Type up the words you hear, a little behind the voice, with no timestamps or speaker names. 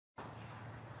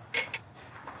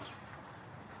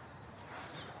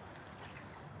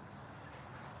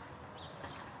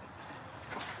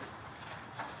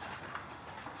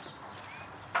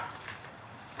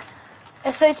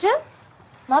Efeciğim,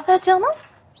 ne haber canım?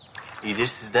 İyidir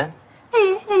sizden.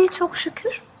 İyi, iyi çok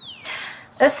şükür.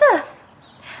 Efe,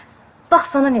 bak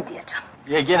sana ne diyeceğim.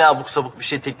 Ya gene abuk sabuk bir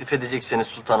şey teklif edecekseniz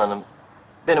Sultan Hanım.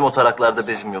 Benim o taraklarda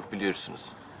bezim yok biliyorsunuz.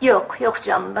 Yok, yok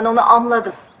canım ben onu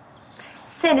anladım.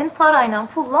 Senin parayla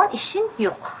pulla işin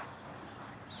yok.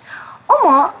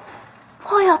 Ama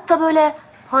bu hayatta böyle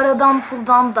paradan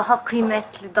puldan daha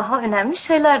kıymetli, daha önemli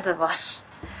şeyler de var.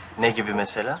 Ne gibi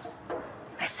mesela?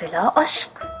 Mesela aşk.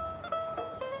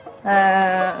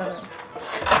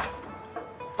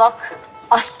 Bak,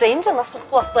 aşk deyince nasıl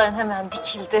kulakların hemen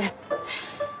dikildi.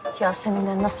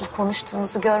 Yasemin'le nasıl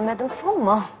konuştuğunuzu görmedim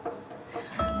sanma.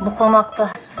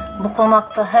 Bu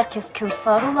konakta herkes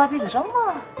kürsar olabilir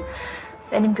ama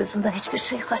benim gözümden hiçbir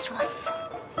şey kaçmaz.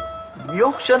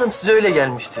 Yok canım size öyle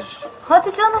gelmiştir.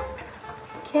 Hadi canım,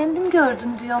 kendim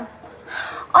gördüm diyorum.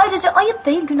 Ayrıca ayıp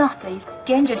değil, günah değil.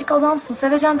 Gencecik adamsın,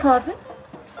 seveceğim tabii.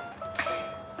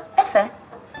 Efe,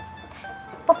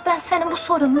 bak ben senin bu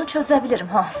sorununu çözebilirim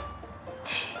ha.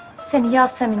 Seni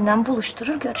Yasemin'le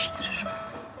buluşturur, görüştürürüm.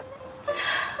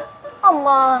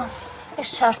 Ama bir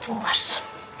şartım var.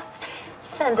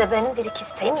 Sen de benim bir iki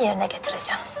isteğimi yerine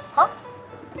getireceksin, ha?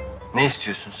 Ne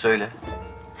istiyorsun söyle.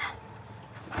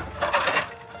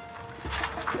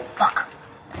 Bak,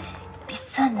 biz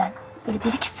seninle böyle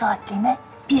bir iki saatliğine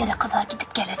bir yere kadar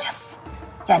gidip geleceğiz.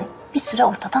 Yani bir süre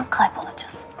ortadan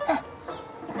kaybolacağız. Heh.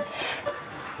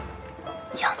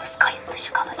 Yalnız kayıt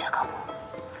dışı kalacak ama.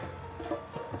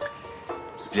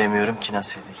 Bilemiyorum ki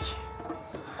nasıl edek.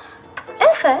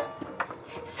 Efe,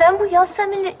 sen bu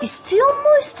Yasemin'i istiyor mu,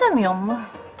 istemiyor mu?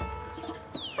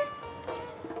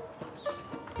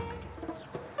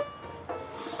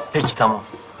 Peki tamam.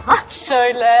 Hah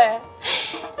şöyle.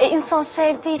 İnsan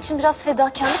sevdiği için biraz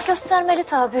fedakarlık göstermeli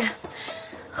tabii.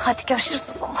 Hadi görüşürüz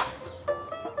o zaman.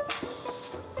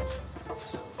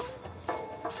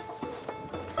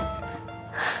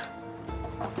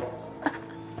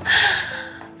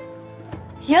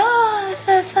 Ya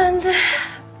Efe Efendi.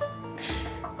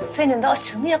 Senin de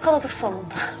açığını yakaladık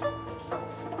sonunda.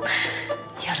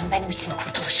 Yarın benim için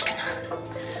kurtuluş günü.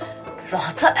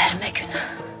 Rahata erme günü.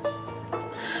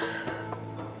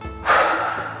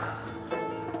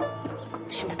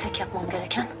 Şimdi tek yapmam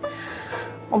gereken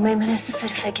o meymenetsiz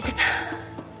herife gidip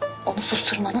onu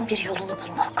susturmanın bir yolunu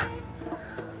bulmak.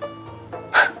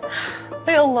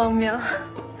 Hay Allah'ım ya.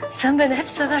 Sen beni hep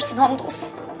seversin hamdolsun.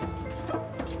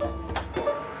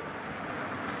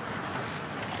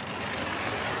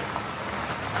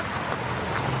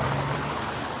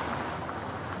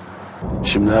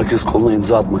 Şimdi herkes koluna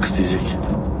imza atmak isteyecek.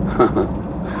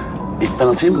 İlk ben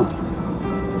atayım mı?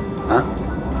 Ha?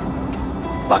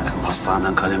 Bak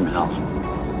hastaneden kalem bile al.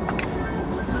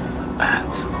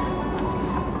 Evet.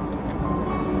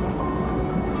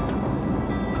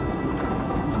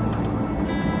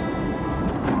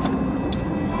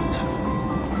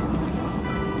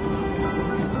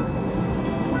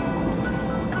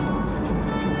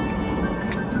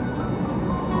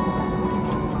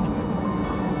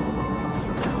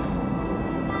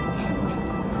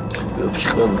 Bir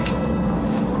öpücük ver bakayım.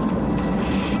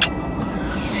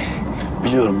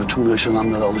 Biliyorum bütün bu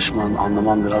yaşananlara alışman,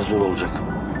 anlaman biraz zor olacak.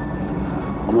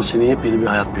 Ama seni yepyeni bir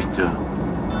hayat bekliyor.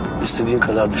 İstediğin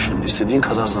kadar düşün, istediğin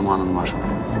kadar zamanın var.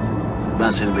 Ben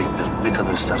seni beklerim, ne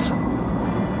kadar istersen.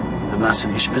 Ve ben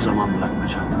seni hiçbir zaman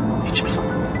bırakmayacağım. Hiçbir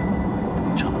zaman.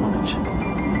 Canımın içi.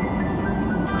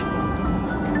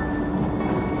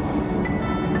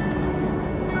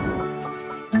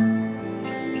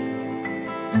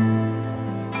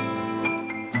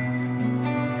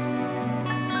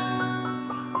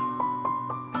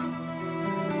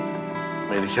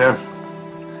 Melike,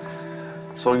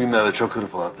 son günlerde çok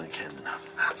hırpaladın kendini.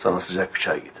 Sana sıcak bir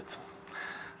çay getirdim.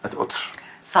 Hadi otur.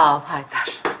 Sağ ol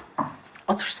Haydar.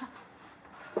 Otursan.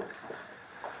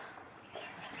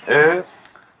 Evet.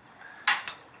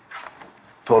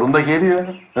 Torun da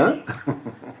geliyor. Ha?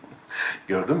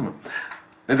 Gördün mü?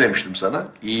 Ne demiştim sana?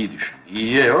 İyi düşün.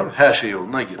 İyiye yor, her şey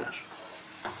yoluna girer.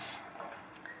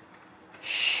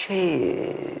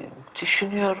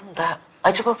 Düşünüyorum da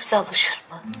acaba bize alışır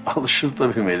mı? Alışır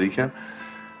tabii Melike.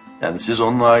 Yani siz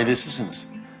onun ailesisiniz.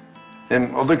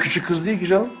 Hem o da küçük kız değil ki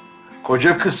canım.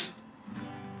 Koca kız.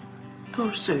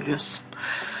 Doğru söylüyorsun.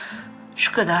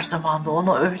 Şu kadar zamanda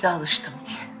ona öyle alıştım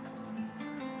ki.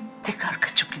 Tekrar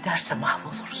kaçıp giderse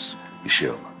mahvoluruz. Bir şey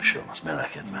olmaz, bir şey olmaz.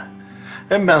 Merak etme.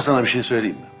 Hem ben sana bir şey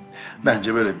söyleyeyim mi?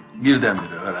 Bence böyle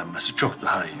birdenbire öğrenmesi çok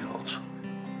daha iyi oldu.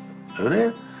 Öyle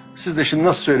ya. Siz de şimdi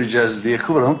nasıl söyleyeceğiz diye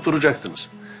kıvranıp duracaktınız.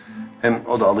 Hem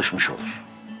o da alışmış olur.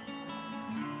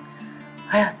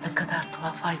 Hayat ne kadar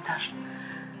tuhaf Haydar.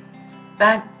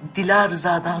 Ben Dila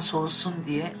Rıza'dan soğusun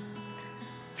diye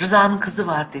Rıza'nın kızı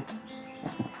var dedim.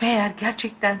 Meğer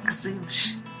gerçekten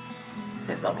kızıymış.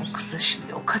 Ve ben o kıza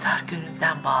şimdi o kadar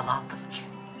gönülden bağlandım ki.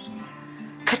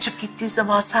 Kaçıp gittiği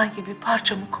zaman sanki bir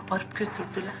parçamı koparıp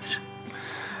götürdüler.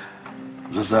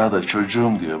 Rıza da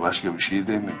çocuğum diyor, başka bir şey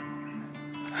demiyor.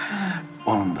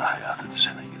 Onun da hayatı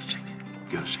düzene girecek.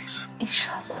 Göreceksin.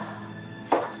 İnşallah.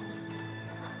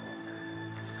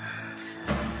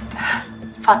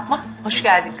 Fatma, hoş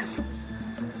geldin kızım.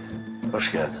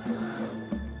 Hoş geldin.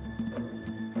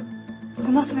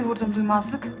 Bu nasıl bir vurdum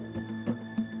duymazlık?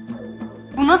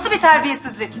 Bu nasıl bir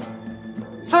terbiyesizlik?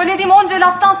 Söylediğim onca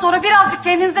laftan sonra birazcık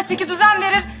kendinize çeki düzen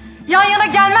verir, yan yana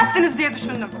gelmezsiniz diye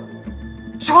düşündüm.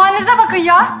 Şu halinize bakın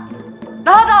ya.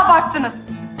 Daha da abarttınız.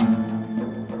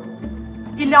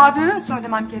 İlla abime mi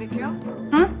söylemem gerekiyor?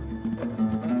 Hı?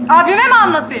 Abime mi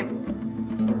anlatayım?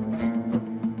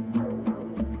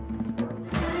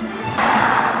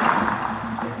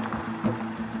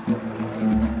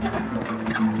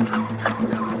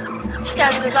 Hoş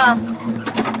geldiniz ağam.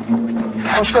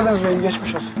 Hoş geldiniz beyim,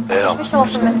 geçmiş olsun. Geçmiş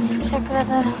olsun benim. Teşekkür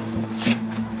ederim.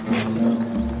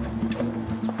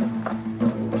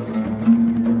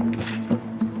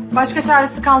 Başka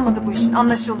çaresi kalmadı bu işin,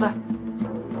 anlaşıldı.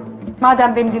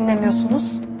 Madem beni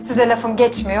dinlemiyorsunuz, size lafım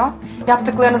geçmiyor,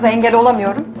 yaptıklarınıza engel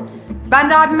olamıyorum. Ben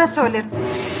de abime söylerim.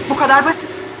 Bu kadar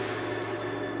basit.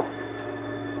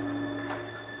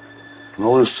 Ne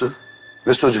oluyor size?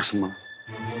 Ne söyleyeceksin bana?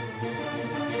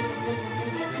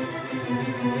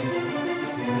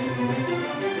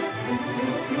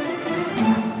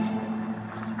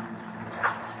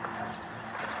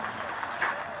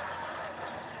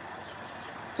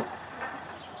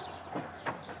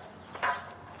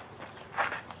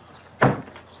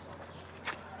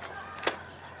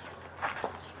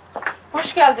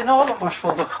 Hoş geldin oğlum. Hoş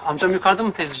bulduk. Amcam yukarıda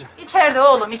mı teyzeciğim? İçeride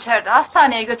oğlum içeride.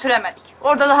 Hastaneye götüremedik.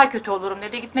 Orada daha kötü olurum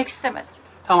dedi. Gitmek istemedim.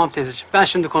 Tamam teyzeciğim. Ben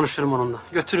şimdi konuşurum onunla.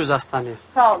 Götürürüz hastaneye.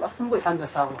 Sağ olasın buyur. Sen de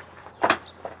sağ olasın.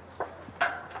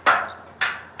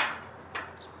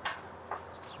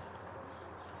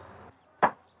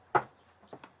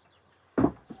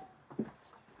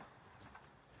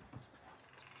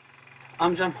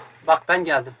 Amcam bak ben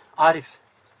geldim. Arif.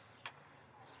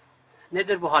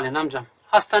 Nedir bu halin amcam?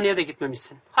 Hastaneye de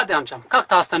gitmemişsin. Hadi amcam kalk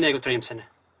da hastaneye götüreyim seni.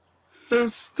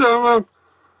 İstemem.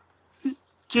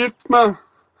 Gitmem.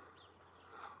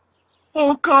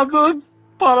 O kadın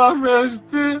para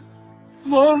verdi.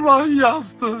 Zorla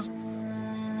yazdırdı.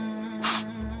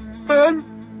 Ben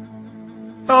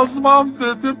yazmam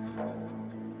dedim.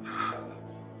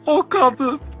 O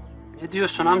kadın Ne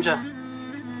diyorsun amca?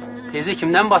 Teyze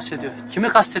kimden bahsediyor? Kimi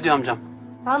kastediyor amcam?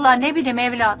 Vallahi ne bileyim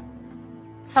evladım.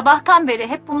 Sabahtan beri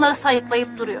hep bunları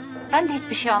sayıklayıp duruyor. Ben de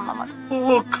hiçbir şey anlamadım.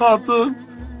 o kadın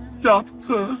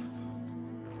yaptırdı.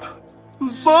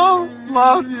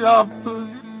 Zorla yaptırdı.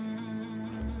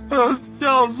 Ben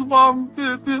yazmam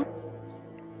dedim.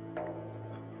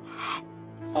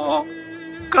 O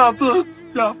kadın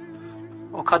yaptı.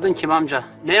 O kadın kim amca?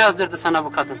 Ne yazdırdı sana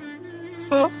bu kadın?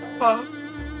 Zorla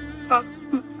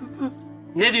yazdırdı.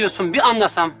 Ne diyorsun bir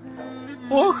anlasam.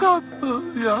 O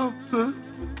kadın yaptı.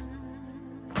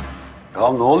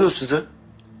 Ya ne oluyor size?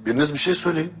 Biriniz bir şey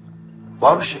söyleyin.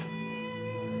 Var bir şey.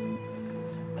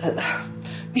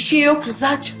 Bir şey yok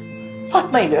Rıza'cığım.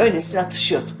 Fatma ile öylesine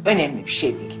atışıyorduk. Önemli bir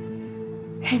şey değil.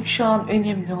 Hem şu an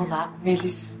önemli olan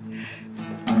Melis.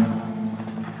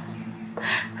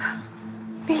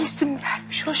 Melis'im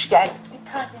gelmiş. Hoş geldin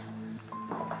bir tane.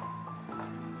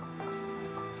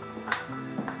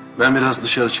 Ben biraz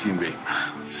dışarı çıkayım beyim.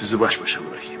 Sizi baş başa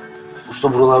bırakayım.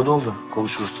 Usta buralarda oldu.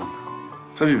 Konuşuruz sonra.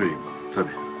 Tabii beyim,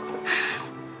 tabii.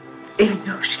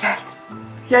 Evine hoş geldin.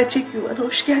 Gerçek yuvana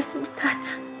hoş geldin bir tane.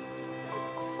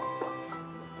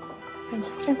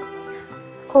 Melis'ciğim,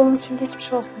 kolun için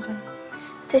geçmiş olsun canım.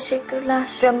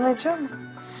 Teşekkürler. Canın acıyor mu?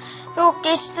 Yok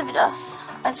geçti biraz.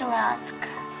 Acımıyor artık.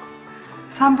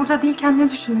 Sen burada değilken ne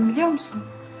düşündüm biliyor musun?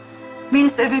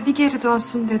 Melis eve bir geri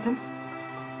dönsün dedim.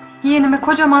 Yeğenime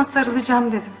kocaman sarılacağım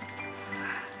dedim.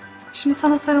 Şimdi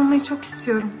sana sarılmayı çok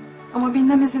istiyorum. Ama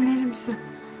bilmem izin verir misin?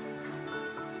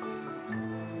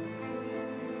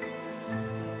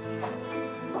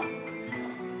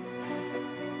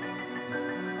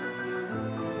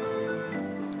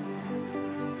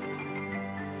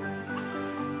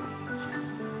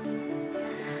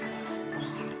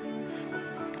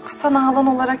 Bu sana halan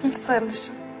olarak ilk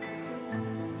sarılışım.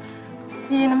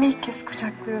 Yeğenimi ilk kez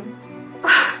kucaklıyorum.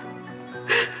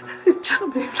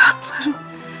 Canım evlatlarım.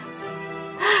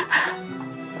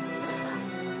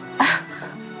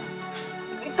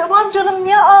 Tamam canım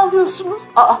niye ağlıyorsunuz?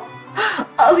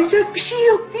 Ağlayacak bir şey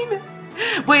yok değil mi?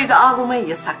 Bu evde ağlamayı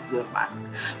yasaklıyorum artık.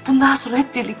 Bundan sonra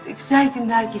hep birlikte güzel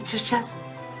günler geçireceğiz.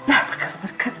 Ver bakalım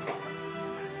bakalım.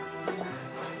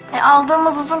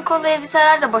 Aldığımız uzun kollu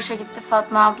elbiseler de boşa gitti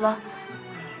Fatma abla.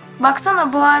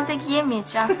 Baksana bu halde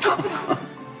giyemeyeceğim.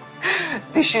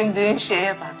 Düşündüğün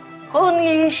şeye bak. Kolunu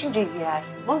iyileşince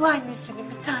giyersin. Babaannesinin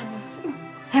bir tanesi.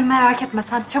 Hem merak etme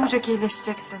sen çabucak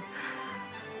iyileşeceksin.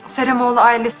 Selamoğlu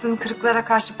ailesinin kırıklara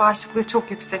karşı bağışıklığı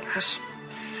çok yüksektir.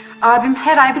 Abim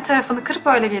her ay bir tarafını kırıp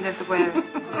öyle gelirdi bu eve.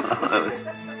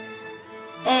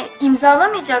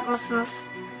 İmzalamayacak mısınız?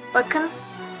 Bakın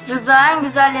Rıza en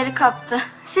güzelleri kaptı.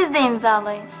 Siz de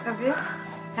imzalayın. Tabii.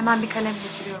 Hemen bir kalem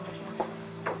getiriyorum o zaman.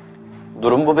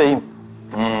 Durum bu beyim.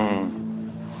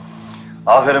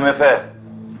 Aferin Efe.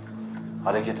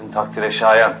 Hareketin takdire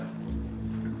şayan.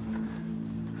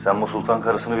 Sen bu sultan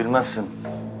karısını bilmezsin.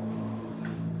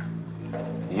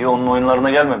 İyi onun oyunlarına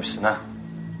gelmemişsin ha.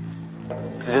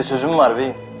 Size sözüm var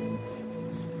beyim.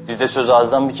 Bizde söz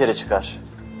ağızdan bir kere çıkar.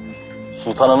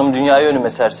 Sultan Hanım dünyayı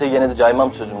önüme serse gene de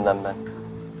caymam sözümden ben.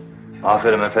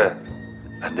 Aferin Efe.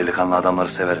 Ben delikanlı adamları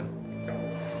severim.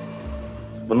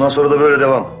 Bundan sonra da böyle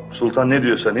devam. Sultan ne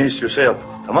diyorsa, ne istiyorsa yap.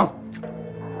 Tamam?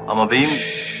 Ama beyim...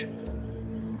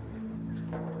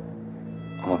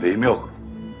 Ama beyim yok.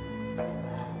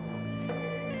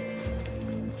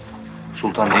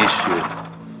 Sultan ne istiyor?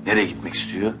 Nereye gitmek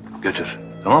istiyor? Götür.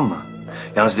 Tamam mı?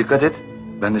 Yalnız dikkat et.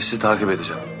 Ben de sizi takip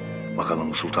edeceğim. Bakalım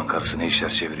bu sultan karısı ne işler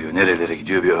çeviriyor, nerelere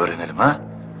gidiyor bir öğrenelim ha?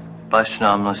 Baş üstüne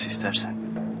ağam nasıl istersen.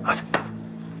 Hadi.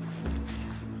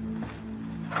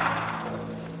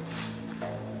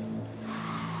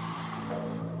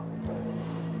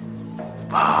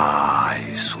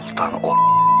 Vay sultan o.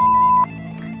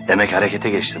 Demek harekete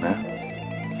geçtin ha?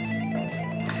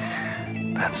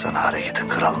 Ben sana hareketin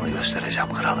kralını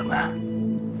göstereceğim, kralını.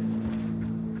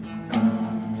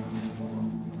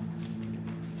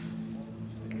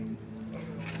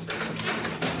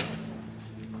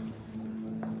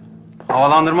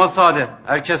 Havalandırma sade.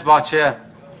 Herkes bahçeye.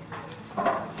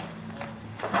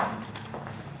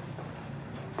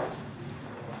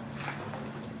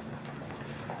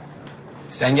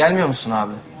 Sen gelmiyor musun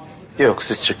abi? Yok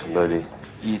siz çıkın böyle iyi.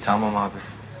 İyi tamam abi.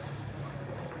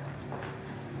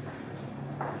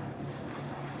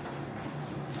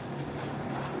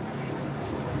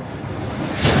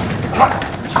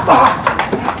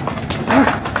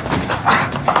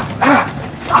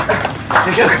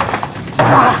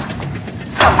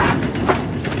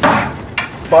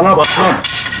 Bana bak lan.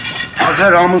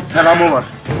 Azera'mın selamı var.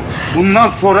 Bundan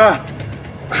sonra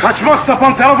saçma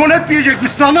sapan telefon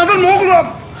etmeyecekmişsin, anladın mı oğlum?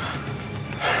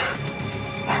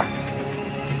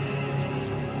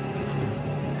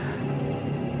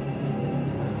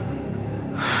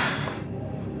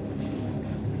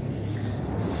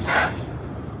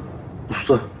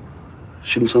 Usta,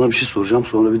 şimdi sana bir şey soracağım,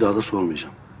 sonra bir daha da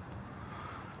sormayacağım.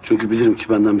 Çünkü bilirim ki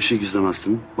benden bir şey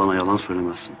gizlemezsin, bana yalan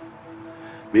söylemezsin.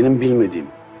 Benim bilmediğim,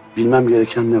 bilmem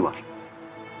gereken ne var?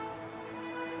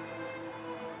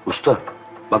 Usta,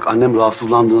 bak annem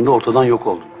rahatsızlandığında ortadan yok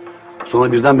oldun.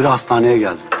 Sonra birdenbire hastaneye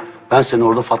geldin. Ben seni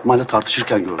orada Fatma ile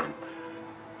tartışırken gördüm.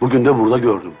 Bugün de burada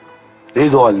gördüm.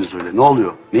 Neydi o haliniz öyle? Ne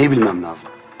oluyor? Neyi bilmem lazım?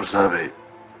 Rıza Bey,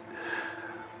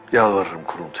 yalvarırım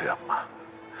kuruntu yapma.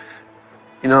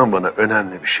 İnan bana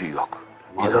önemli bir şey yok.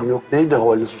 Madem yok neydi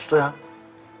o haliniz usta ya?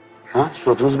 Ha?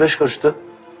 Suratınız beş karıştı.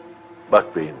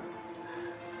 Bak beyim,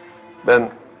 ben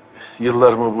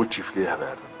yıllarımı bu çiftliğe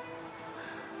verdim.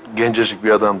 Gencecik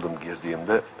bir adamdım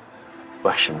girdiğimde.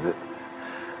 Bak şimdi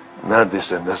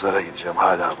neredeyse mezara gideceğim,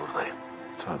 hala buradayım.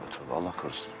 Tövbe tövbe, Allah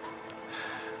korusun.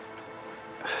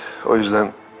 O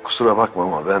yüzden kusura bakma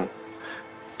ama ben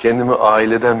kendimi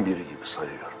aileden biri gibi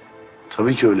sayıyorum.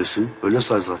 Tabii ki öylesin. Öyle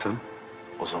say zaten.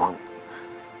 O zaman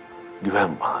güven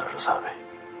bana Rıza Bey.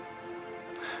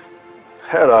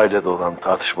 Her ailede olan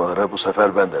tartışmalara bu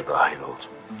sefer ben de dahil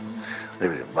oldum. Ne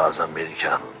bileyim bazen Melike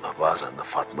Hanım'la, bazen de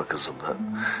Fatma kızımla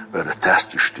böyle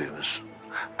ters düştüğümüz,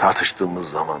 tartıştığımız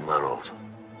zamanlar oldu.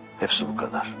 Hepsi bu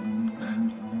kadar.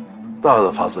 Daha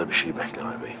da fazla bir şey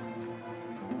bekleme beyim.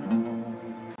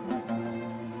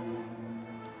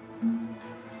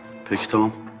 Peki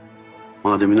tamam.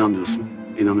 Madem inan diyorsun,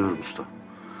 inanıyorum usta.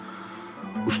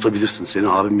 Usta bilirsin, seni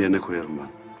abim yerine koyarım ben.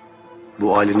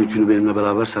 Bu ailenin yükünü benimle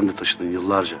beraber sen de taşıdın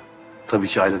yıllarca. Tabii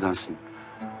ki ailedensin.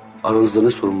 Aranızda ne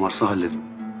sorun varsa halledin.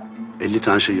 50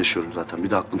 tane şey yaşıyorum zaten. Bir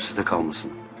de aklım sizde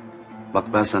kalmasın. Bak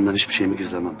ben senden hiçbir şeyimi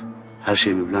gizlemem. Her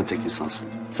şeyimi bilen tek insansın.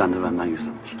 Sen de benden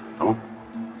gizleme usta. Tamam?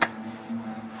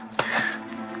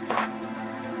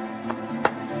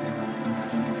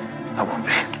 Tamam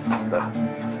beyim. Daha.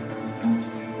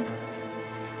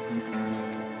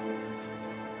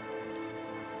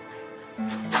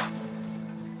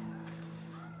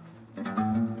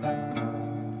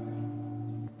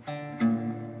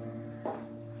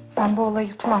 Ben bu olayı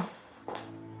yutmam.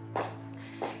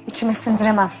 İçime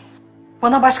sindiremem.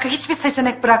 Bana başka hiçbir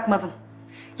seçenek bırakmadın.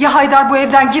 Ya Haydar bu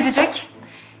evden gidecek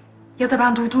ya da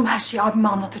ben duyduğum her şeyi abime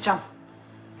anlatacağım.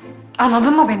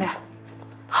 Anladın mı beni?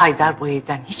 Haydar bu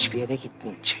evden hiçbir yere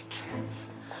gitmeyecek.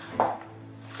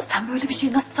 Sen böyle bir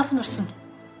şeyi nasıl savunursun?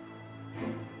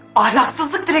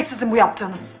 Ahlaksızlık direkt sizin bu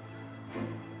yaptığınız.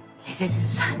 Ne dedin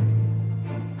sen?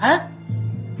 Ha?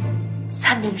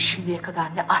 Sen benim şimdiye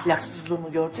kadar ne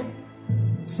ahlaksızlığımı gördün?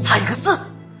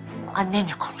 Saygısız.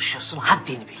 Annenle konuşuyorsun,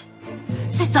 haddini bil.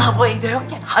 Siz daha bu evde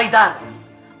yokken Haydar var.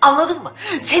 Anladın mı?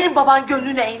 Senin baban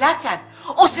gönlünü eğlerken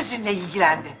o sizinle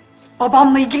ilgilendi.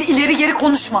 Babamla ilgili ileri geri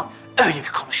konuşma. Öyle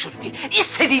bir konuşurum ki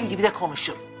istediğim gibi de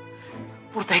konuşurum.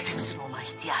 Burada hepimizin ona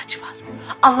ihtiyacı var.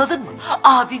 Anladın mı?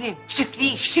 Abinin,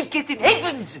 çiftliği, şirketin,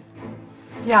 hepimizin.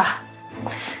 Ya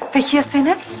peki ya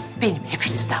senin? Benim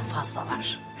hepinizden fazla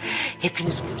var.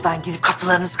 Hepiniz buradan gidip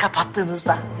kapılarınızı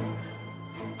kapattığınızda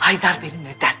Haydar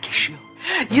benimle dertleşiyor.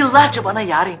 Yıllarca bana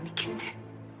yarenlik etti.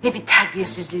 Ne bir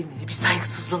terbiyesizliğini, ne bir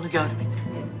saygısızlığını görmedim.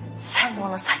 Sen de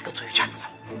ona saygı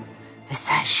duyacaksın. Ve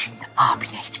sen şimdi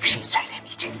abine hiçbir şey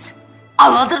söylemeyeceksin.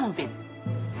 Anladın mı beni?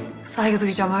 Saygı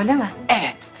duyacağım öyle mi?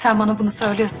 Evet. Sen bana bunu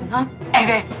söylüyorsun ha?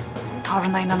 Evet.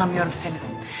 Tavrına inanamıyorum senin.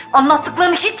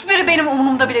 Anlattıklarının hiçbiri benim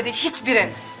umurumda bile değil,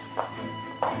 hiçbiri.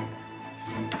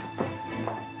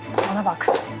 Bana bak.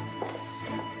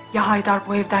 Ya Haydar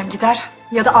bu evden gider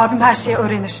ya da abim her şeyi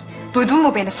öğrenir. Duydun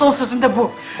mu beni? Son sözüm de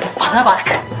bu. Bana bak.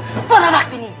 Bana bak,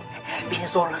 beni iyi dinle. Beni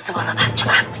zorla zıvanadan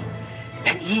çıkarmayın.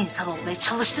 Ben iyi insan olmaya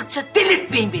çalıştıkça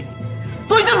delirtmeyin beni.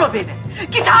 Duydun mu beni?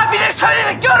 Git abine söyle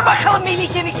de gör bakalım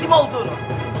Melike'nin kim olduğunu.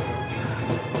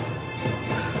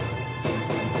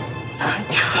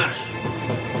 Nankör.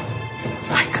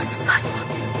 Saygısız hayvan.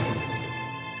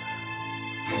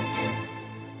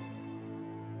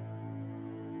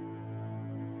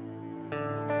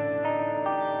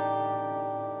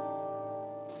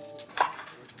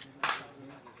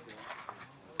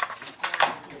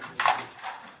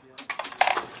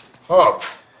 Hop.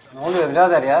 Ne oluyor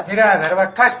birader ya? Birader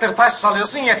bak kaçtır taş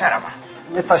çalıyorsun yeter ama.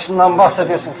 Ne taşından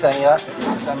bahsediyorsun sen ya?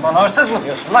 Sen bana hırsız mı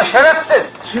diyorsun lan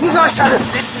şerefsiz? Kim lan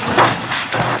şerefsiz?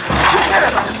 Kim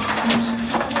şerefsiz?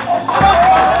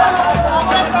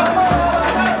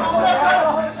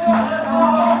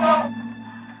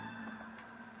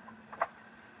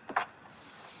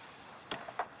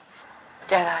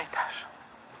 Gel Haydar.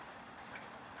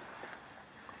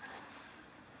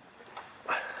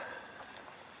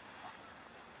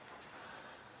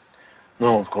 Ne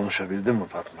oldu, konuşabildin mi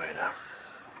Fatma ile?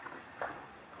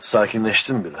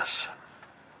 Sakinleştin biraz.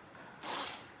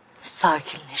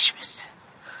 Sakinleşmesi.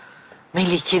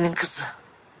 Melike'nin kızı.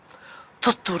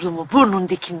 Tutturdu mu burnun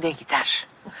dikinde gider.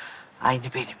 Aynı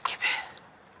benim gibi.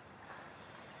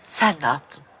 Sen ne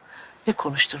yaptın? Ne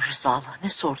konuştun Rıza'la? Ne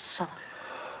sordu sana?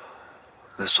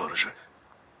 Ne soracak?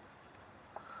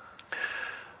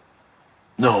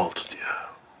 Ne oldu diyor.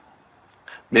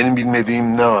 Benim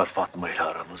bilmediğim ne var Fatma ile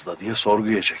aranızda diye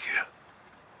sorguya çekiyor.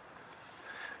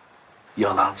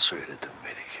 Yalan söyledim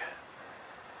Melike.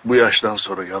 Bu yaştan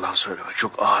sonra yalan söylemek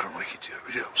çok ağrıma gidiyor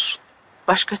biliyor musun?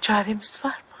 Başka çaremiz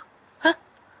var mı? Ha?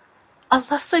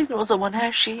 Anlatsaydın o zaman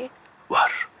her şeyi.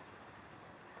 Var.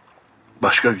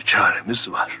 Başka bir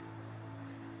çaremiz var.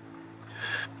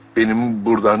 Benim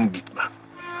buradan gitmem.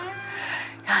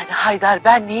 Yani Haydar,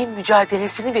 ben neyin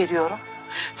mücadelesini veriyorum?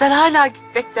 Sen hala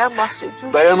gitmekten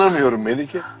bahsediyorsun. Dayanamıyorum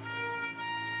Melike.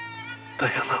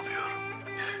 Dayanamıyorum.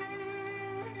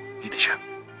 Gideceğim.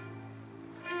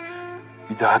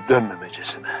 Bir daha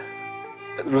dönmemecesine.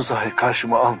 Rıza'yı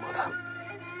karşıma almadan,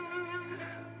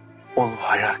 onu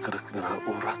hayal kırıklığına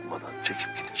uğratmadan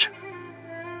çekip gideceğim.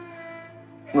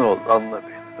 Ne olur anla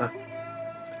beni. Ha?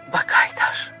 Bak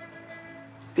Haydar,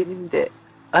 benim de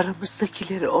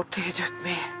aramızdakileri ortaya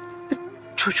dökmeye,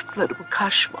 çocuklarımı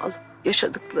karşıma alıp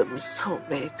yaşadıklarımızı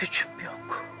savunmaya gücüm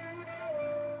yok.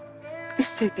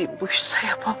 İstediğim buysa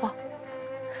yapamam.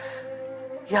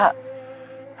 Ya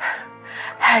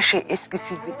her şey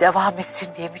eskisi gibi devam etsin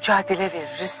diye mücadele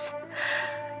veririz,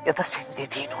 ya da senin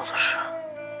dediğin olur.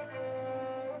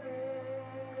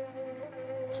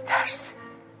 Gidersin.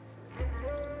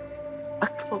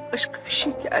 Aklıma başka bir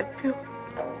şey gelmiyor.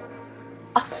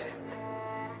 Affet.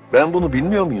 Ben bunu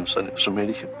bilmiyor muyum sanıyorsun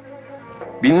Melike?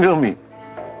 Bilmiyor muyum?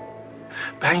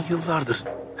 Ben yıllardır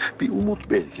bir umut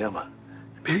belki ama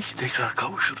belki tekrar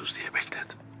kavuşuruz diye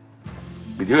bekledim.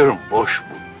 Biliyorum boş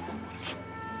bu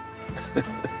umut.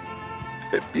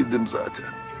 Hep bildim zaten.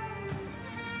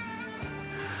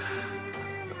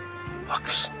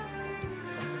 Haklısın.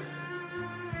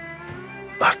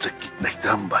 Artık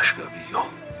gitmekten başka bir yol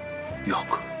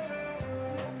yok.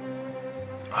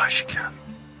 Aşikar.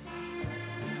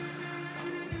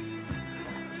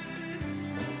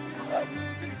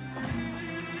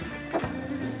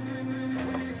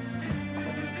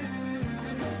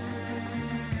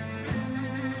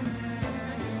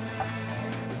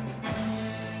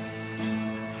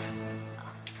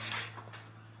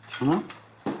 Şunu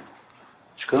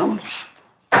çıkaramaz mısın?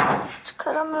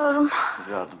 Çıkaramıyorum.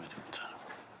 Dur yardım edeyim bir tane.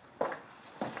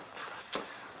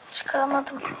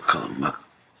 Çıkaramadım. Dur bakalım bak.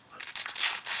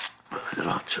 Böyle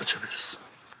rahatça açabilirsin.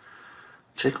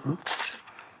 Çek bunu. Çek.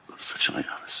 Böyle saçına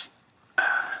gelmesin.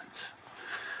 Evet.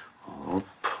 Hop.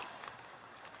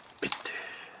 Bitti.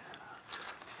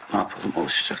 Ne yapalım?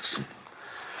 Alışacaksın.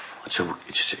 Ama çabuk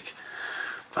geçecek.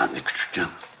 Ben de küçükken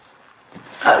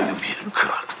her gün bir yerimi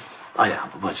kırardım.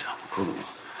 Ayağımı, bacağımı, kolumu.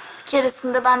 Bir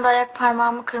keresinde ben de ayak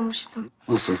parmağımı kırmıştım.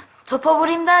 Nasıl? Topa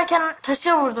vurayım derken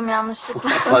taşa vurdum yanlışlıkla.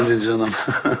 Hadi canım.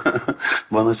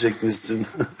 Bana çekmişsin.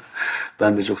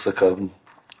 Ben de çok sakardım.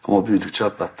 Ama büyüdükçe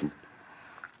atlattım.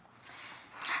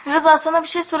 Rıza, sana bir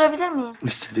şey sorabilir miyim?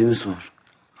 İstediğini sor.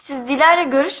 Siz Dila'yla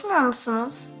görüşmüyor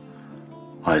musunuz?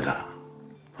 Hayda.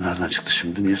 Bu nereden çıktı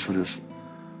şimdi? Niye soruyorsun?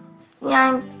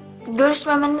 Yani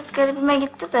görüşmemeniz garibime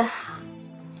gitti de.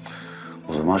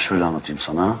 O zaman şöyle anlatayım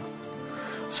sana.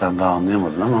 Sen daha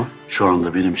anlayamadın ama şu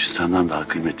anda benim için senden daha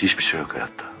kıymetli hiçbir şey yok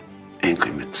hayatta. En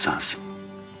kıymetli sensin.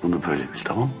 Bunu böyle bil,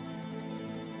 tamam mı?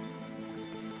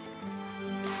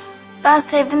 Ben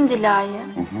sevdim Dila'yı.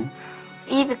 Hı hı.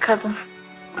 İyi bir kadın.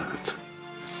 Evet.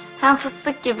 Hem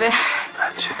fıstık gibi.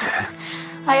 Bence de.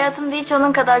 Hayatımda hiç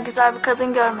onun kadar güzel bir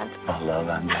kadın görmedim. Vallahi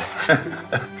ben de.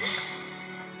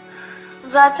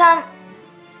 Zaten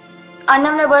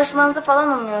annemle barışmanızı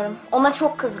falan umuyorum. Ona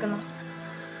çok kızgınım.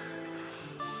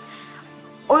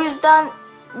 O yüzden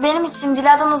benim için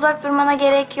Dila'dan uzak durmana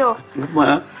gerek yok. Yapma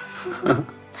ya.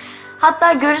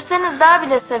 Hatta görürseniz daha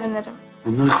bile sevinirim.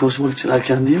 Bunları konuşmak için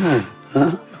erken değil mi? Ha?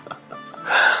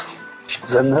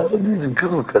 Sen ne ara büyüdün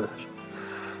kız bu kadar?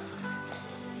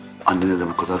 Annene de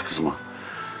bu kadar kızma.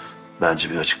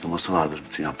 Bence bir açıklaması vardır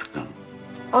bütün yaptıklarının.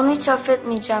 Onu hiç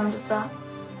affetmeyeceğim Rıza.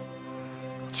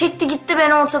 Çekti gitti,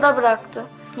 beni ortada bıraktı.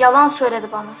 Yalan söyledi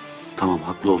bana. Tamam,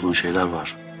 haklı olduğun şeyler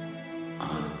var.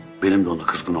 Benim de ona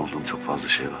kızgın olduğum çok fazla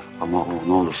şey var. Ama o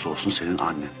ne olursa olsun senin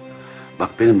annen. Bak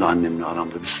benim de annemle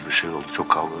aramda bir sürü şey oldu. Çok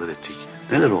kavgalar ettik.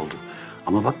 Neler oldu?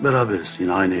 Ama bak beraberiz.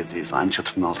 Yine aynı evdeyiz. Aynı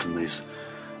çatının altındayız.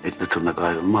 Etle tırnak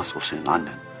ayrılmaz. O senin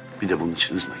annen. Bir de bunun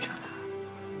için üzme kendini.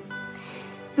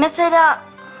 Mesela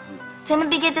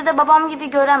seni bir gecede babam gibi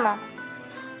göremem.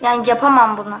 Yani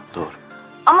yapamam bunu. Doğru.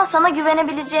 Ama sana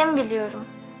güvenebileceğimi biliyorum.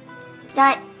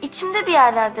 Yani içimde bir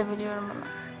yerlerde biliyorum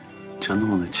bunu.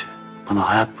 Canımın içi. Bana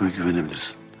hayat boyu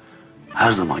güvenebilirsin.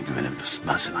 Her zaman güvenebilirsin.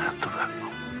 Ben seni hayatta bırakmam.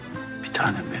 Bir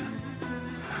tanem benim.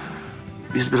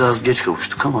 Biz biraz geç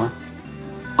kavuştuk ama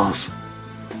olsun.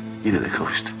 Yine de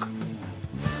kavuştuk.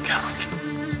 Gel bakayım.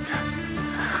 Gel.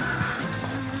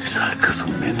 Güzel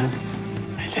kızım benim.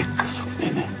 Melek kızım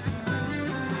benim.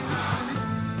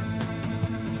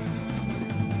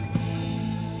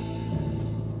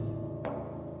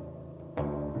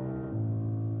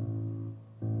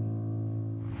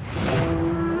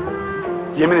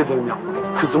 Yemin ederim yapmadım.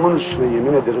 Kızımın üstüne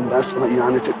yemin ederim ben sana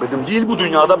ihanet etmedim. Değil bu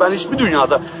dünyada, ben hiçbir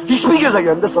dünyada, hiçbir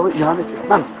gezegende sana ihanet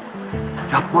etmem.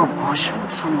 Yapmam, aşığım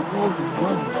sana oğlum,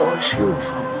 ben aşığım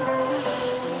sana.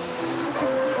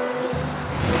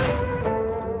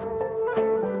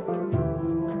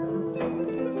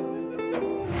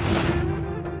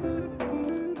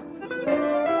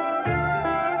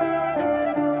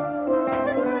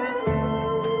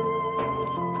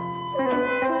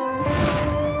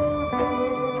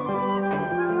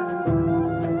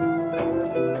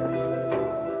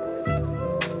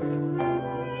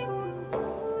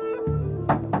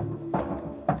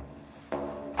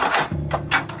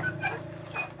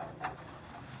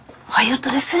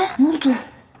 Hayırdır Efe? Ne oldu?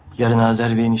 Yarın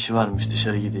Azer Bey'in işi varmış,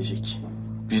 dışarı gidecek.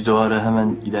 Biz de o ara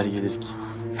hemen gider gelirik.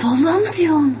 Vallahi mı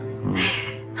diyorsun?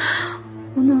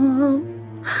 Anam.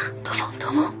 Tamam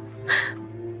tamam.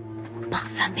 Bak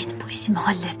sen benim bu işimi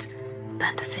hallet.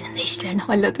 Ben de senin de işlerini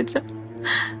halledeceğim.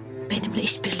 Benimle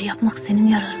işbirliği yapmak senin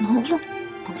yararına oğlum.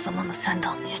 Bunu zamanla sen de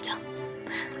anlayacaksın.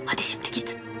 Hadi şimdi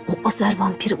git. O Azer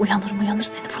vampiri uyanır mı uyanır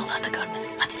seni buralarda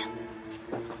görmesin. Hadi canım.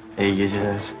 İyi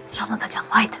geceler. Sana da canım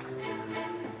haydi.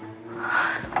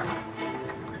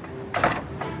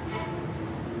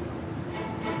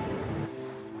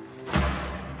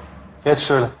 Geç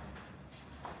şöyle.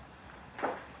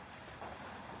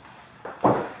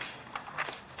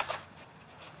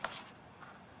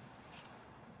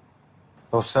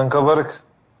 Dosyan kabarık.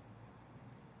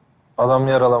 Adam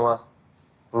yaralama.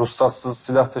 Ruhsatsız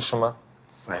silah taşıma.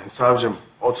 Sayın savcım,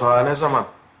 otağa ne zaman?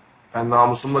 Ben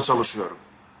namusumla çalışıyorum.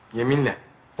 Yeminle.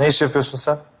 Ne iş yapıyorsun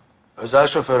sen? Özel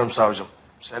şoförüm savcım.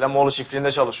 Selamoğlu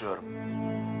çiftliğinde çalışıyorum.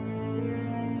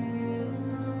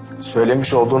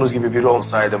 Söylemiş olduğunuz gibi biri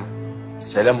olsaydım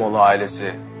Selamoğlu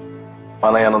ailesi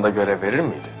bana yanında görev verir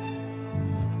miydi?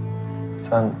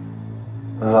 Sen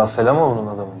Rıza Selamoğlu'nun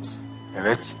adamı mısın?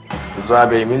 Evet.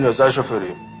 Rıza Bey'imin özel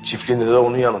şoförüyüm. Çiftliğinde de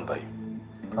onun yanındayım.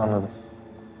 Anladım.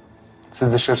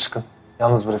 Siz dışarı çıkın.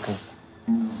 Yalnız bırakınız.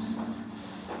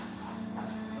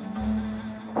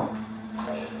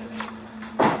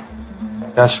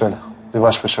 Gel şöyle. Bir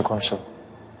baş başa konuşalım.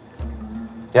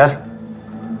 Gel.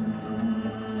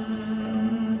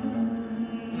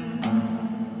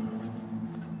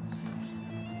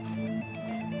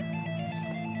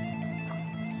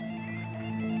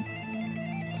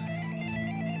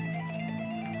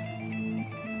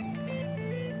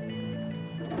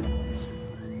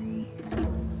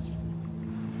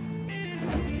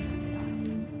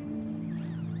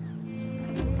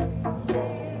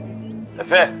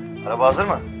 Efe, araba hazır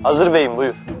mı? Hazır beyim,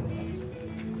 buyur.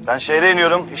 Ben şehre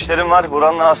iniyorum, işlerim var.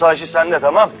 Buranın asayişi sende,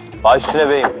 tamam? Baş üstüne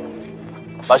beyim.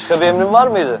 Başka bir emrin var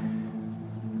mıydı?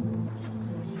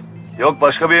 Yok,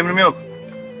 başka bir emrim yok.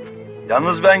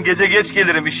 Yalnız ben gece geç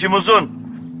gelirim, işim uzun.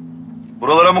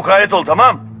 Buralara mukayyet ol,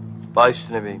 tamam? Baş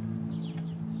üstüne beyim.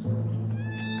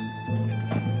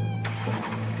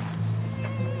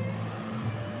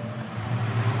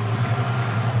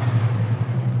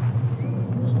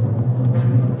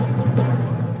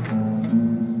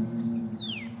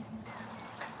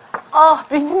 Ah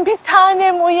benim bir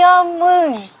tanem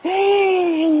uyanmış.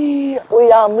 Hey,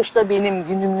 uyanmış da benim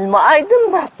günümü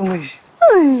aydınlatmış.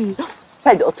 Ay.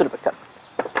 Hadi otur bakalım.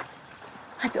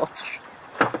 Hadi otur.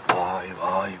 Vay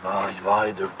vay vay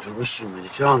vay döktürmüşsün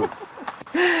Melike Hanım.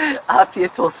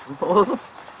 Afiyet olsun oğlum.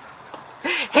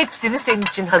 Hepsini senin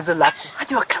için hazırlattım.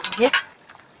 Hadi bakalım ye.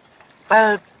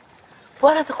 Bu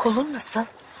arada kolun nasıl?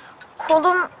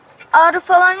 Kolum ağrı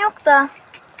falan yok da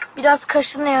biraz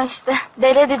kaşınıyor işte.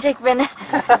 Deli edecek beni.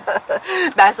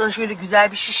 Ben sana şöyle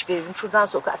güzel bir şiş veririm. Şuradan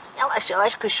sokarsın. Yavaş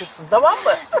yavaş kaşırsın, tamam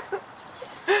mı?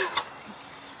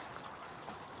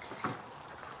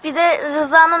 Bir de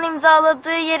Rıza'nın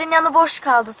imzaladığı yerin yanı boş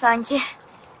kaldı sanki.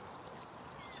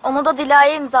 Onu da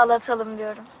Dila'ya imzalatalım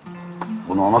diyorum.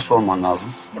 Bunu ona sorman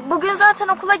lazım. Bugün zaten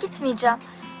okula gitmeyeceğim.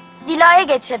 Dila'ya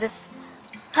geçeriz.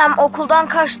 Hem okuldan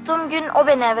kaçtığım gün o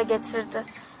beni eve getirdi.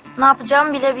 Ne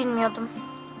yapacağımı bile bilmiyordum.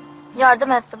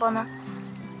 Yardım etti bana.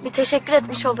 Bir teşekkür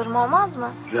etmiş olurum, olmaz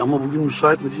mı? Ama bugün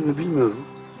müsait mi değil mi bilmiyorum.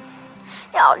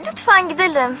 Ya lütfen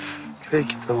gidelim.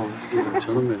 Peki tamam gidelim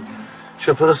canım benim.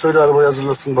 Şoföre söyle arabayı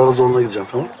hazırlasın, Barazolu'na gideceğim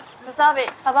tamam? Rıza Bey,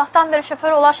 sabahtan beri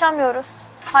şoföre ulaşamıyoruz.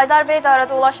 Haydar Bey de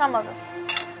aradı, ulaşamadı.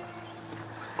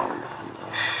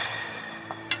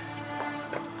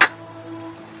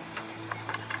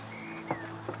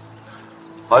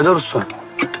 Haydar Usta,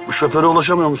 bu şoföre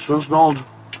ulaşamıyor musunuz? Ne oldu?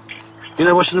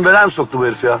 Yine başını belaya mı soktu bu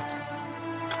herif ya?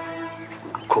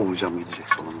 Kovacağım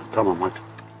gidecek sonunda. Tamam hadi.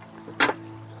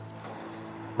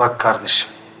 Bak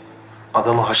kardeşim.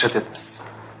 Adamı haşet etmişsin.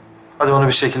 Hadi onu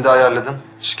bir şekilde ayarladın.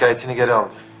 Şikayetini geri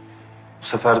aldın. Bu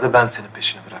sefer de ben senin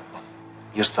peşini bırakmam.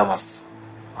 Yırtamazsın.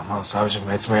 Aman savcım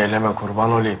etme eyleme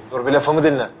kurban olayım. Dur bir lafımı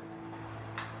dinle.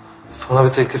 Sana bir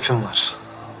teklifim var.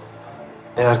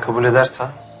 Eğer kabul edersen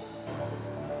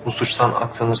bu suçtan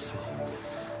aklanırsın.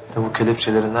 Ve bu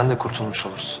kelepçelerinden de kurtulmuş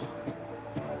olursun.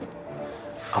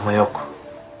 Ama yok.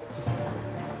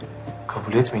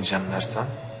 Kabul etmeyeceğim dersen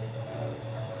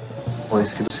o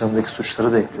eski dosyandaki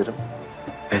suçları da eklerim.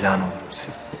 Belan olurum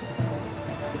senin.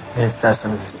 Ne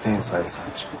isterseniz isteyin sayın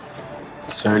savcım.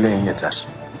 Söyleyin yeter.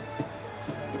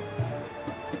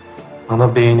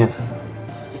 Bana beynin,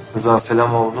 Rıza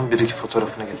Selamoğlu'nun bir iki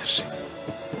fotoğrafını getireceksin.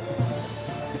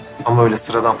 Ama öyle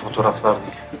sıradan fotoğraflar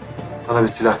değil. Sana bir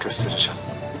silah göstereceğim.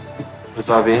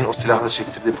 Rıza Bey'in o silahla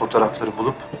çektirdiği fotoğrafları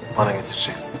bulup bana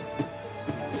getireceksin.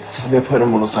 Nasıl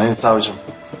yaparım bunu sayın savcım?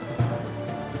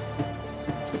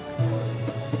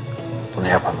 Bunu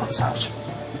yapamam savcım.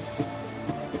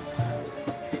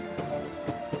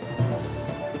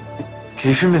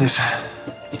 Keyfim bilir.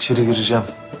 İçeri gireceğim,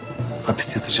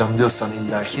 hapis yatacağım diyorsan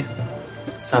illaki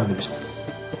sen bilirsin.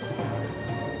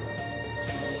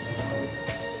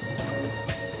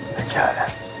 Pekala.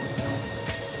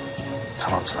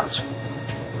 Tamam savcım.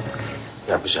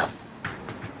 Yapacağım.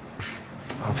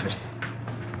 Aferin.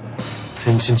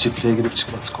 Senin için çiftliğe girip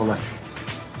çıkması kolay.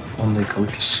 10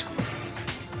 dakikalık iş.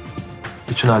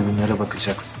 Bütün albümlere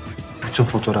bakacaksın. Bütün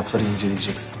fotoğrafları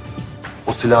inceleyeceksin.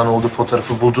 O silahın olduğu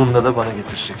fotoğrafı bulduğunda da bana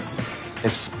getireceksin.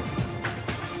 Hepsi bu.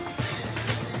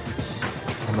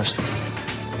 Anlaştık mı?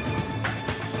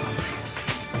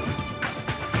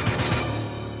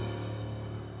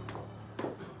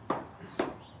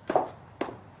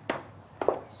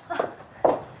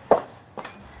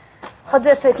 Hadi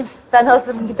Efe'cim, ben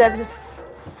hazırım, gidebiliriz.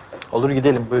 Olur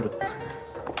gidelim buyurun.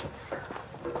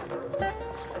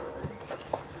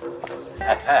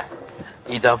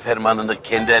 İdam fermanını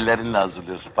kendi ellerinle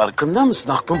hazırlıyorsun. Farkında mısın?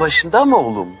 Aklın başında mı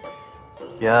oğlum?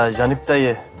 Ya Canip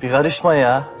dayı bir karışma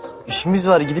ya. İşimiz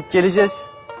var gidip geleceğiz.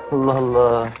 Allah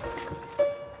Allah.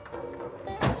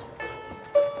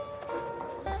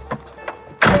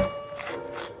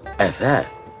 Efe,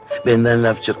 benden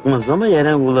laf çıkmaz ama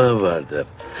yenen kulağı vardır.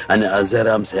 Hani Azer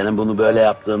ağam senin bunu böyle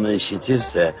yaptığını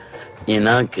işitirse...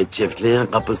 ...inan ki çiftliğin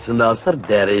kapısında asar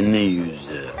derini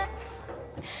yüzü.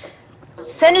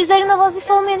 Sen üzerine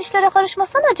vazife olmayan işlere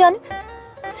karışmasana Canip.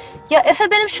 Ya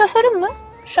Efe benim şoförüm mü?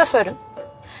 Şoförüm.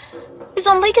 Biz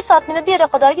onunla 2 saatliğine bir yere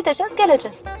kadar gideceğiz,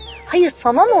 geleceğiz. Hayır,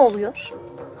 sana ne oluyor?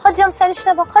 Hadi canım sen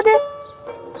işine bak, hadi.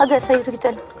 Hadi Efe yürü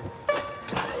gidelim.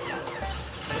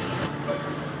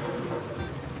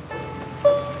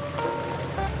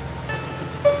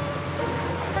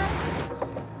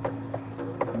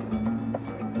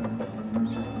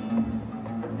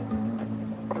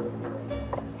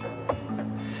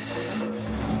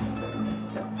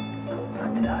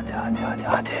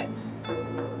 Hadi.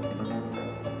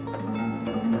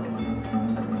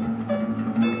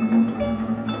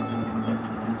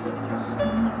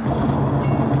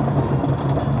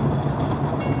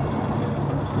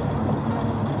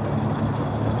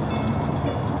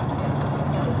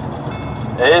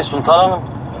 Sultan Hanım,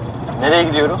 nereye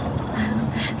gidiyoruz?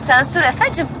 Sen sür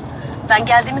Efe'cim. Ben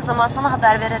geldiğimiz zaman sana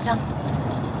haber vereceğim.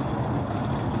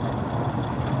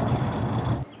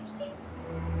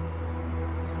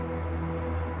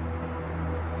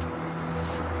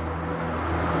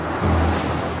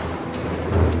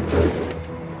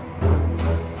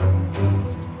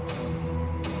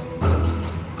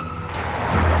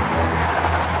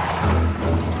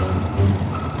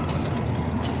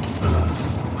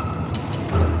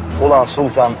 Ulan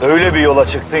Sultan, öyle bir yola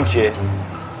çıktın ki...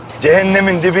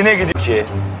 ...cehennemin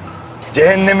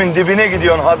dibine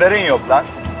gidiyorsun, haberin yok lan.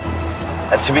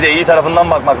 Gerçi bir de iyi tarafından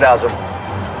bakmak lazım.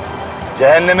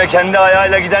 Cehenneme kendi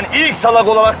ayağıyla giden ilk salak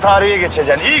olarak tarihe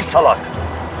geçeceksin, ilk salak.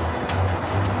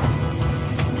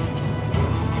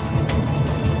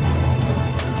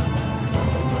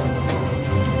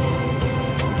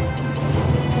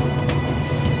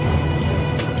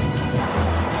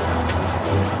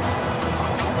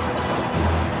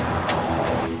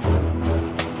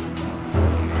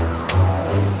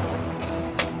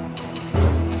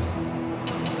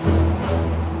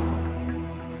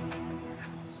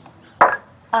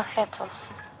 Afiyet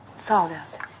olsun. Sağ ol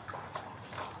Yasemin.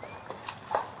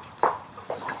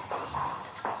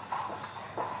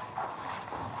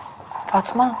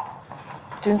 Fatma,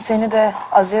 dün seni de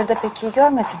Azer'i de pek iyi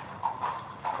görmedim.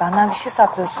 Benden bir şey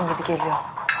saklıyorsun gibi geliyor.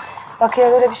 Bak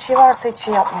eğer öyle bir şey varsa hiç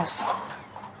iyi yapmıyorsun.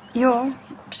 Yok,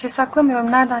 bir şey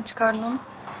saklamıyorum. Nereden çıkardın onu?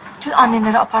 Dün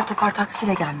annenlere apar topar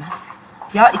taksiyle gelme.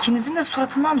 Ya ikinizin de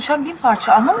suratından düşen 1000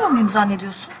 parça. Anlamıyor muyum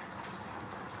zannediyorsun?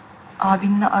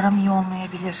 Abinle aram iyi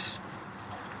olmayabilir.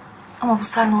 Ama bu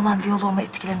seninle olan diyaloğumu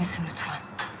etkilemesin lütfen.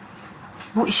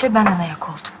 Bu işe ben ön ayak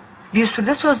oldum. Bir sürü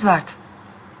de söz verdim.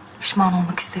 Pişman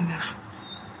olmak istemiyorum.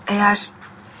 Eğer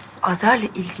Azer'le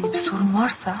ilgili bir sorun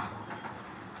varsa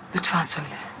lütfen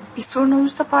söyle. Bir sorun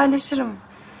olursa paylaşırım.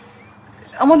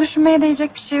 Ama düşünmeye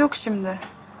değecek bir şey yok şimdi.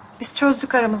 Biz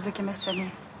çözdük aramızdaki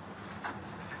meseleyi.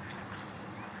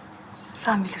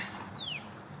 Sen bilirsin.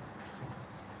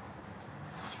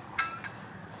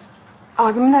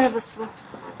 Abimin arabası bu.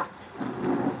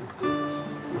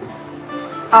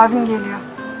 Abim geliyor.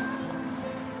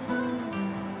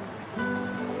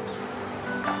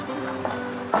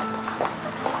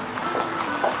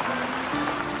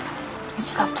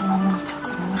 Hiç laftan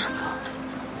anlamayacaksın Rıza.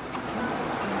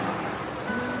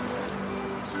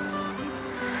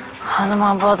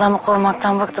 Hanıma bu adamı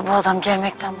kovmaktan bıktı, bu adam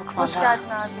gelmekten bıkmadı. Hoş geldin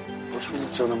abi. Hoş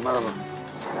bulduk canım, merhaba.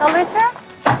 Halacığım.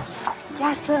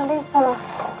 Gel sarılayım sana.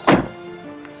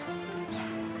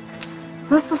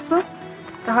 Nasılsın?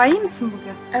 Daha iyi misin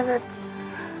bugün? Evet.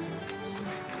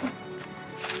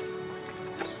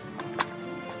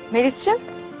 Melis'ciğim,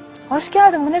 hoş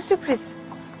geldin. Bu ne sürpriz.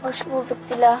 Hoş bulduk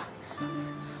Dila.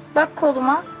 Bak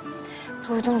koluma.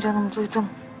 Duydum canım, duydum.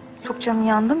 Çok canın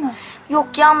yandı mı?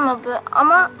 Yok yanmadı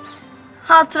ama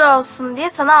hatıra olsun diye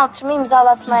sana alçımı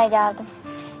imzalatmaya geldim.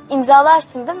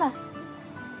 İmzalarsın değil mi?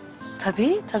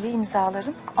 Tabii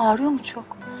imzalarım. Ağrıyor mu çok?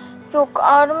 Yok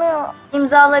ağrımıyor.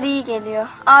 İmzalar iyi geliyor.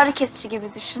 Ağrı kesici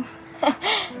gibi düşün.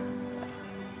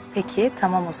 Peki,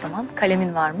 tamam o zaman.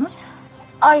 Kalemin var mı?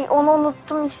 Ay onu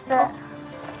unuttum işte.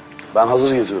 Ben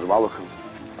hazır geziyorum, al bakalım.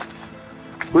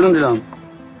 Buyurun Dila Hanım.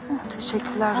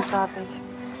 Teşekkürler Rıza Bey.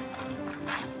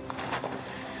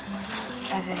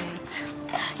 Evet.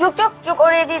 Yok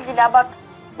oraya değil Dila bak.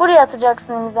 Buraya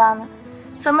atacaksın imzanı.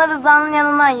 Sana Rıza'nın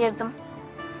yanına ayırdım.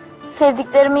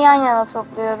 Sevdiklerimi yan yana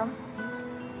topluyorum.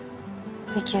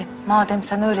 Peki madem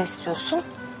sen öyle istiyorsun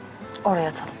oraya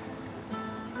atalım.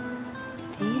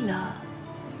 Dila.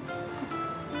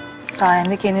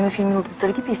 Sayende kendimi film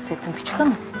yıldızları gibi hissettim küçük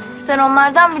hanım. Sen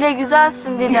onlardan bile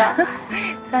güzelsin Dila.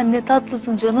 Sen ne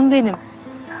tatlısın canım benim.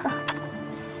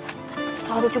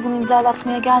 Sadece bunu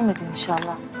imzalatmaya gelmedin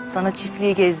inşallah. Sana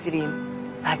çiftliği gezdireyim.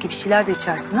 Belki bir şeyler de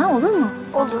içersin ha, olur mu?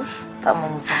 Olur. Tamam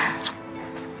o zaman.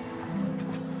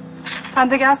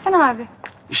 Sen de gelsene abi.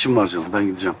 İşim var canım, ben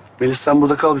gideceğim. Melis sen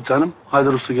burada kal bir tanem.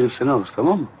 Haydar Usta gelip seni alır,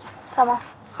 tamam mı? Tamam.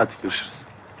 Hadi görüşürüz.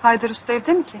 Haydar Usta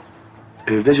evde mi ki?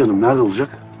 Evde canım, nerede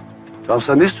olacak? Ya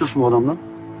sen ne istiyorsun bu adamdan?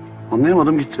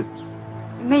 Anlayamadım gitti.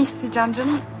 Ne isteyeceğim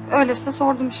canım? Öylesine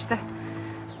sordum işte.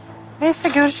 Neyse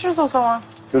görüşürüz o zaman.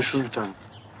 Görüşürüz bir tanem.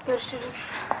 Görüşürüz.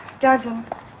 Gel canım.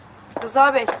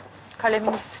 Rıza Bey,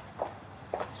 kaleminiz.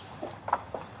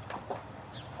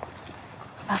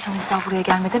 Ben sana bir daha buraya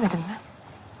gelme demedim mi?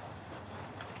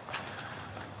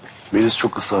 Melis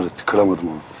çok ısrar etti, kıramadım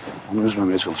onu. Onu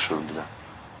üzmemeye çalışıyorum bile.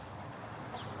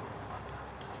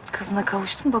 Kızına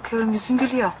kavuştun, bakıyorum yüzün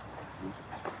gülüyor.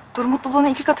 Dur mutluluğunu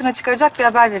 2 katına çıkaracak bir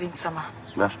haber vereyim sana.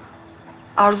 Ver.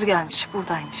 Arzu gelmiş,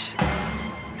 buradaymış.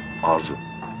 Arzu.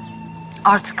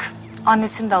 Artık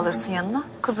annesini de alırsın yanına,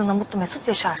 kızınla mutlu mesut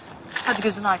yaşarsın. Hadi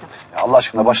gözün aydın. Ya Allah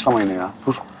aşkına başlama yine ya.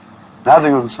 Dur. Nerede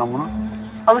gördün sen bunu?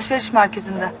 Alışveriş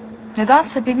merkezinde.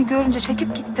 Nedense beni görünce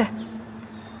çekip gitti.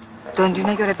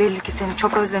 Döndüğüne göre belli ki seni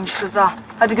çok özlemiş Rıza.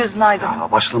 Hadi gözün aydın.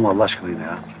 Ya başlama Allah aşkına yine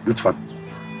ya. Lütfen.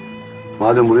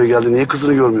 Madem buraya geldi niye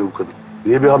kızını görmüyor bu kadın?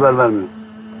 Niye bir haber vermiyor?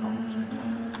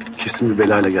 Kesin bir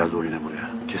belayla geldi o yine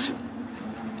buraya. Kesin.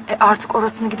 Artık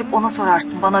orasını gidip ona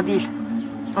sorarsın, bana değil.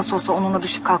 Nasıl olsa onunla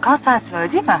düşüp kalkan sensin,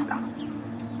 öyle değil mi?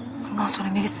 Bundan sonra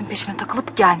Melis'in peşine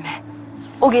takılıp gelme.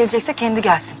 O gelecekse kendi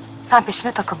gelsin. Sen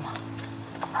peşine takılma.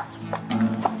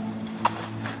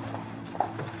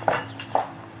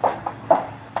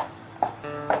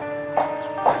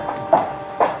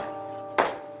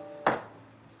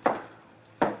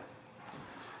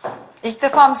 İlk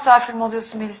defa misafirim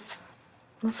oluyorsun Melis.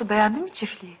 Nasıl, beğendin mi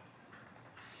çiftliği?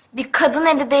 Bir kadın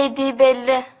eli değdiği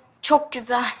belli. Çok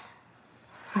güzel.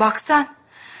 Bak sen.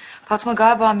 Fatma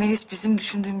galiba Melis bizim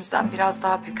düşündüğümüzden biraz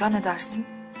daha büyük. Ha, ne dersin?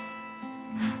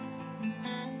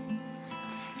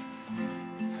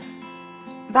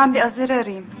 Ben bir Azer'i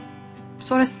arayayım.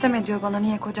 Sonra sitem ediyor bana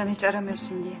niye kocanı hiç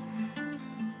aramıyorsun diye.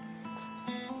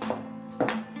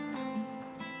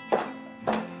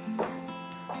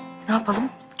 Ne yapalım?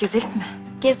 Gezelim mi?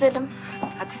 Gezelim.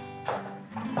 Hadi.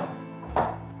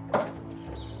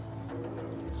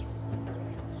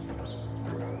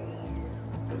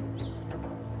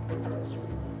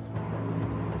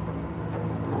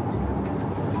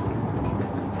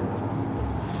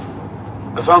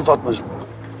 Efendim Fatmacığım.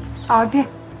 Abi,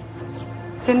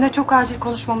 seninle çok acil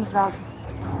konuşmamız lazım.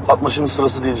 Fatma şimdi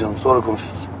sırası değil canım. Sonra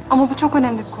konuşuruz. Ama bu çok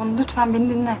önemli bir konu. Lütfen beni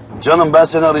dinle. Canım ben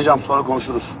seni arayacağım. Sonra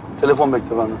konuşuruz. Telefon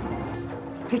bekle benden.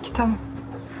 Peki tamam.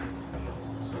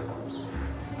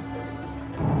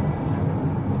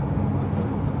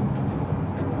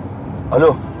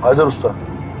 Alo Haydar Usta.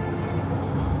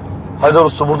 Haydar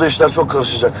Usta burada işler çok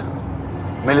karışacak.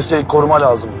 Melisa'yı koruma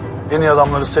lazım. En iyi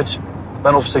adamları seç.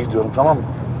 Ben ofise gidiyorum, tamam mı?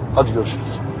 Hadi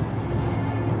görüşürüz.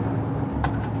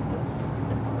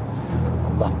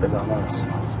 Allah belanı versin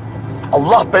Arzu.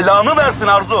 Allah belanı versin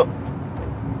Arzu.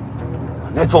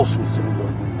 Net olsun seni gördüğüm.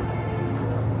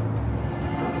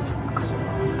 Tövbe tövbe kızım.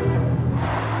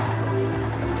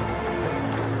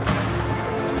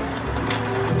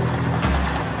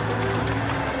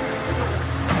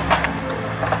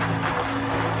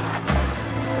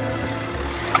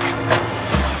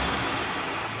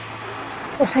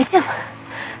 Efeciğim,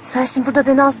 sen şimdi burada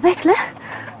beni az bekle.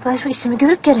 Ben şu işimi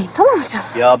görüp geleyim, tamam mı canım?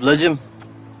 Ya ablacığım,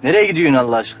 nereye gidiyorsun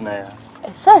Allah aşkına ya?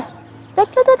 Efe,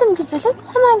 bekle dedim güzelim.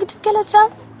 Hemen gidip geleceğim.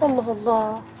 Allah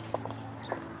Allah.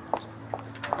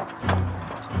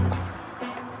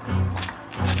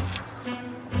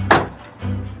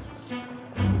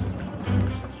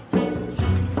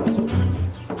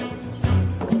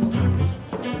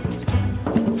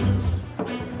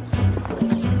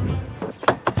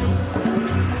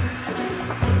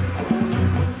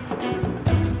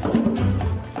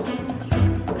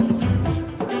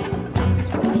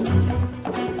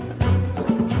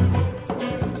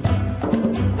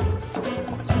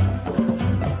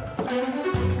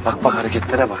 Bak bak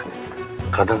hareketlere bak.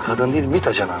 Kadın kadın değil mit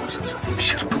ajan anasını satayım.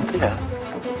 Çırpıntı ya.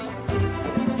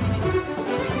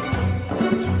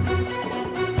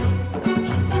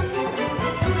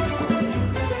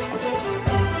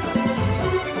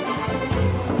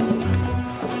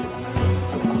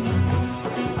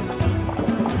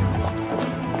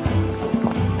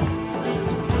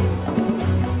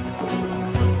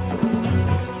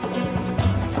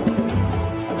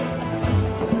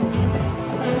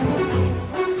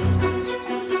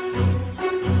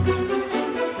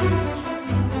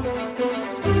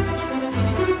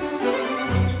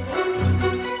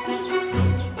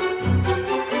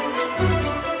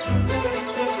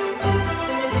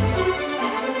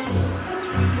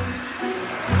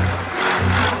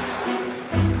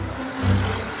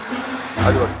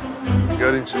 Hadi bak.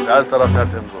 Görün siz. Her taraf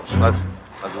tertemiz olsun. Hadi.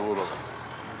 Hadi uğur olun.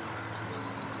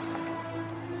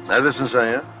 Neredesin sen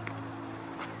ya?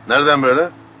 Nereden böyle?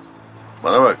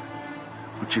 Bana bak.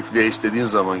 Bu çiftliğe istediğin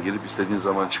zaman girip istediğin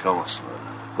zaman çıkamazsın.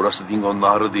 Burası Dingo'nun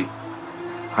nahırı değil.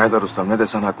 Haydar ustam ne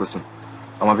desen haklısın.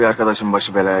 Ama bir arkadaşım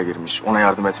başı belaya girmiş. Ona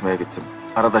yardım etmeye gittim.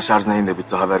 Arada şarj neyin de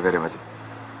bitti haber veremedim.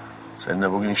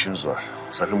 Seninle bugün işimiz var.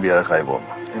 Sakın bir yere kaybolma.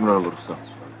 Emrolunur ustam.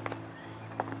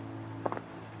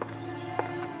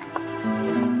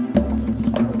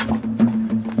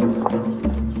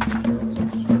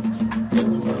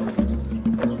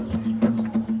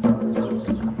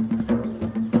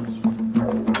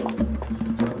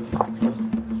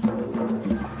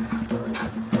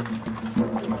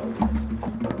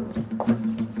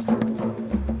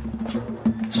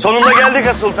 Sonunda geldik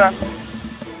ha Sultan.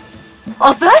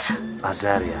 Azer,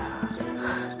 Azer ya.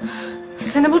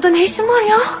 senin burada ne işin var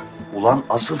ya? Ulan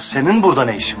asıl senin burada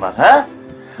ne işin var ha?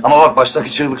 Ama bak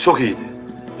baştaki çığlık çok iyiydi.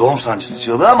 Doğum sancısı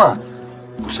çığlığı ama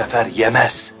bu sefer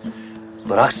yemez.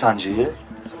 Bırak sancıyı,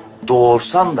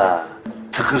 doğursan da,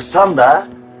 tıkırsan da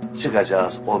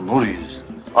çıkacağız o nur yüzlü,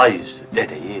 ay yüzlü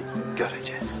dedeyi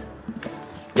göreceğiz.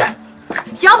 Gel.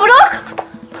 Ya bırak!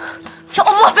 Ya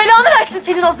Allah belanı versin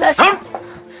senin Azer.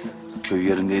 Köy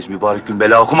yerindeyiz mübarek gün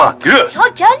bela okuma. Yürü. Ya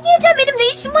gelmeyeceğim, benim ne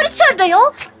işim var içeride ya?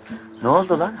 Ne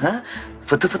oldu lan ha?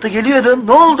 Fıtı fıtı geliyordun.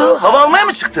 Ne oldu? Hava almaya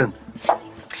mı çıktın?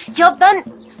 Ya ben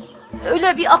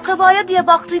öyle bir akrabaya diye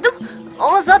baktıydım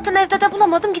ama zaten evde de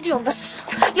bulamadım, gidiyorum ben.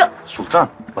 Ya Sultan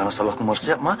bana salak numarası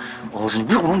yapma. Ağzını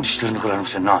bir onun dişlerini kırarım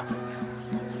senin ha.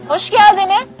 Hoş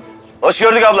geldiniz. Hoş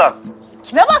gördük ablam.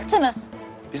 Kime baktınız?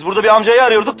 Biz burada bir amcayı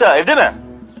arıyorduk da evde mi?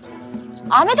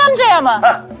 Ahmet amcaya mı?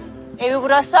 Evi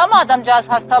burası ama adamcağız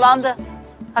hastalandı.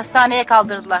 Hastaneye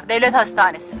kaldırdılar. Devlet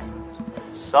hastanesine.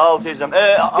 Sağ ol teyzem.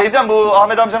 Teyzem bu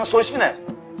Ahmet amcanın soy ismi ne?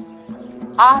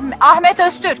 Ahmet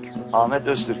Öztürk. Ahmet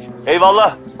Öztürk.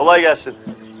 Eyvallah. Kolay gelsin.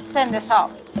 Sen de sağ ol.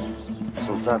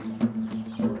 Sultan.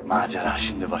 Macera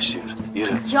şimdi başlıyor.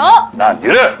 Yürü. Ya! Lan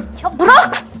yürü. Ya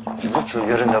bırak! Yürü şu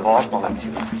yerinde bağırtma lan.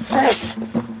 Ver.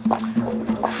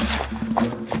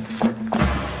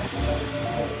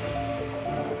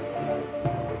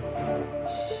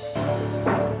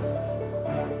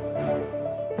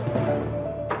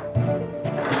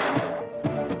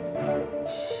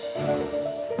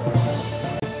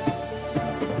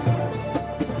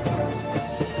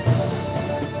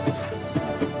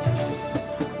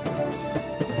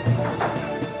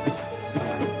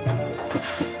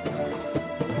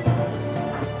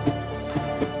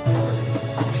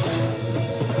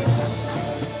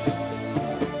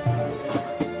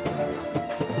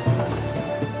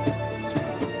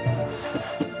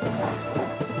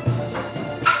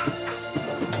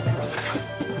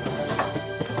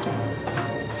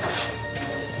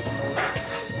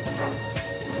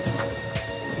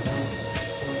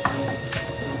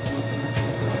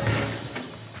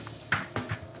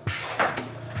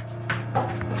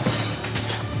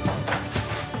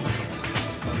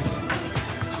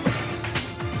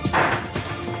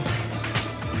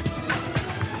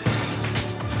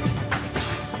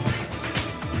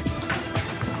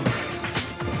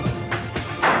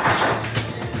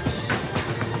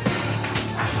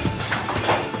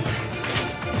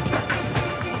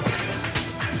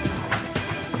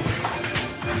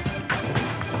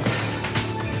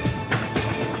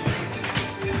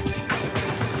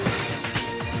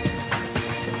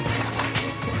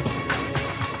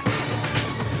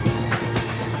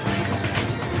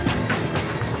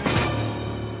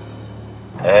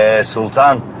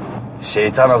 Sultan.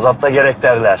 Şeytan azapta gerek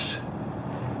derler.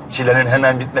 Çilenin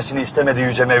hemen bitmesini istemedi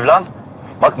Yüce Mevlam.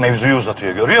 Bak mevzuyu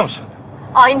uzatıyor görüyor musun?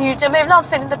 Aynı Yüce Mevlam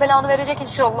senin de belanı verecek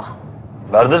inşallah.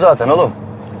 Verdi zaten oğlum.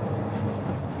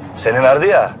 Seni verdi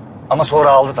ya ama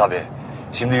sonra aldı tabii.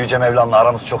 Şimdi Yüce Mevlam'la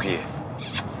aramız çok iyi.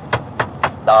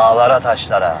 Dağlara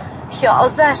taşlara. Ya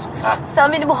Azer,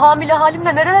 sen beni bu hamile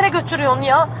halimle nerelere götürüyorsun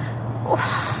ya?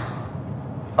 Of.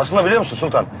 Aslında biliyor musun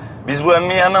Sultan? Biz bu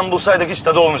emmiyi hemen bulsaydık hiç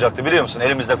tadı olmayacaktı biliyor musun?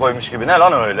 Elimizde koymuş gibi. Ne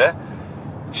lan öyle?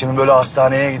 Şimdi böyle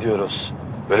hastaneye gidiyoruz.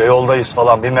 Böyle yoldayız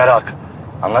falan bir merak.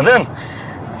 Anladın?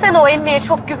 Sen o emmiye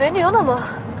çok güveniyorsun ama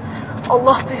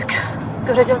Allah büyük.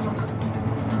 Göreceğiz bakalım.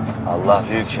 Allah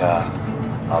büyük ya.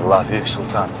 Allah büyük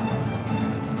Sultan.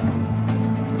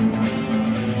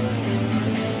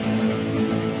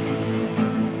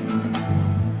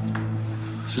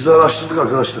 Sizi araştırdık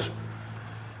arkadaşlar.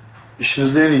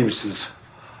 İşinizde en iyiymişsiniz.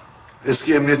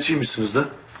 Eski emniyetçiymişsiniz de.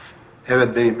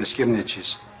 Evet beyim, eski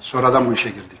emniyetçiyiz. Sonradan bu işe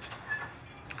girdik.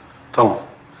 Tamam.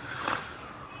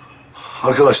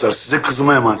 Arkadaşlar size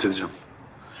kızıma emanet edeceğim.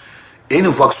 En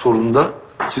ufak sorunda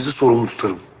sizi sorumlu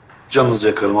tutarım. Canınızı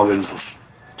yakarım, haberiniz olsun.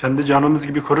 Kendi canımız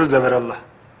gibi koruruz evvelallah.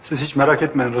 Siz hiç merak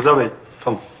etmeyin Rıza Bey.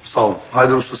 Tamam, sağ olun.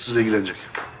 Haydar Usta sizle ilgilenecek.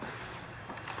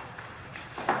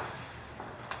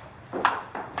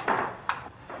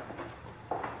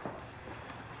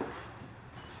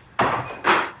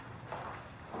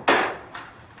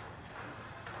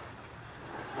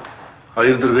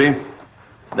 Hayırdır beyim?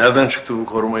 Nereden çıktı bu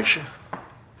koruma işi?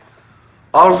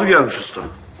 Arzu gelmiş usta.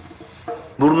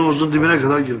 Burnumuzun dibine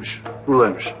kadar girmiş.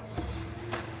 Buradaymış.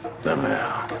 Deme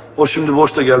ya. O şimdi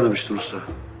boş da gelmemiştir usta.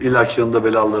 İlla ki yanında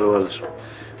belaları vardır.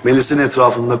 Melis'in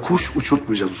etrafında kuş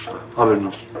uçurtmayacağız usta. Haberin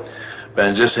olsun.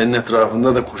 Bence senin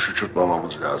etrafında da kuş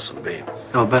uçurtmamamız lazım beyim.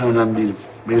 Ya ben önemli değilim.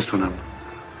 Melis önemli.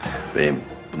 Beyim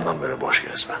bundan böyle boş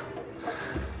gezme.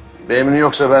 Beyimin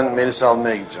yoksa ben Melis'i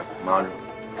almaya gideceğim malum.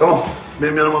 Tamam.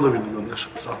 Benim yanıma da bindim gönder.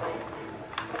 Sağ ol.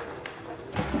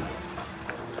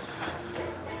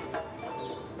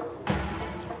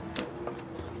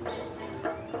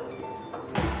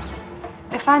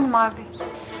 Efendim abi.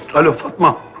 Alo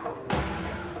Fatma.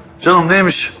 Canım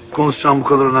neymiş konuşacağım bu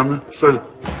kadar önemli? Söyle.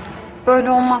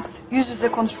 Böyle olmaz. Yüz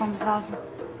yüze konuşmamız lazım.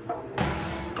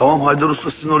 Tamam Haydar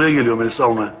Usta sizin oraya geliyor Melis'i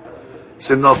almaya.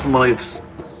 Seni de alsın bana getirsin.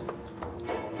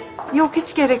 Yok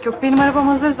hiç gerek yok. Benim arabam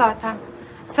hazır zaten.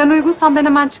 Sen uygunsan ben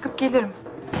hemen çıkıp gelirim.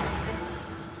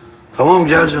 Tamam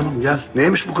gel canım gel.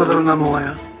 Neymiş bu kadar önemli olan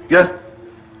ya? Gel.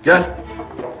 Gel.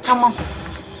 Tamam.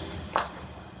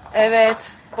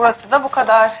 Evet. Burası da bu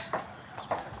kadar.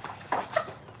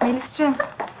 Melisciğim.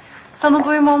 Sana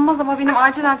doyum olmaz ama benim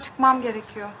acilen çıkmam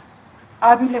gerekiyor.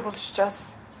 Abimle buluşacağız.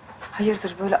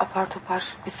 Hayırdır böyle apar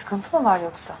topar bir sıkıntı mı var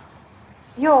yoksa?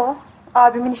 Yo,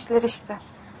 abimin işleri işte.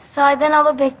 Sahiden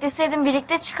alıp bekleseydin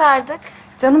birlikte çıkardık.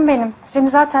 Canım benim, seni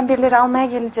zaten birileri almaya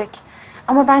gelecek.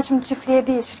 Ama ben şimdi çiftliğe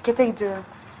değil, şirkete gidiyorum.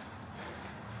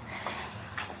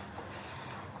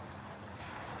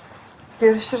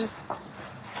 Görüşürüz.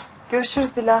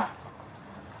 Görüşürüz Dila.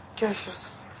 Görüşürüz.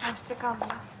 Hoşça kal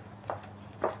Dila.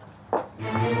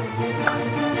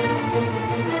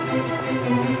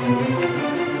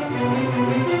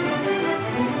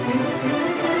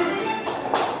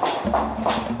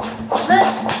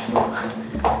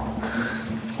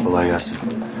 Kolay gelsin.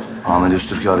 Ahmet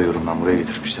Öztürk'ü arıyorum ben. Buraya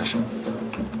getirmişler.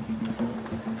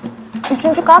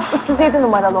 3. kat 307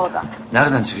 numaralı oda.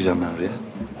 Nereden çıkacağım ben oraya?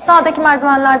 Sağdaki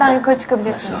merdivenlerden yukarı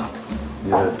çıkabilirsiniz.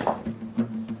 Yürü.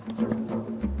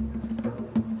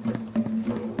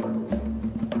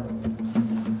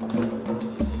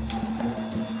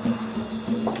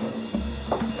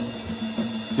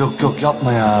 Yok yok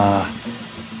yapma ya.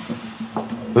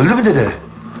 Öldü mü dede?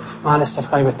 Maalesef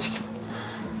kaybettik.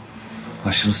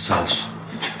 Başınız sağ olsun.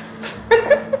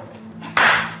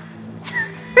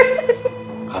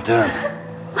 Kadın.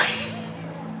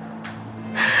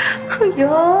 Ya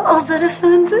Azar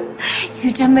Efendi,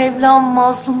 Yüce Mevlam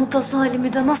mazlumu da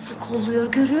zalimi de nasıl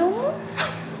kolluyor görüyor musun?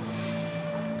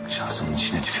 Şansımın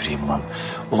içine tüküreyim ulan.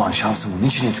 Ulan şansımın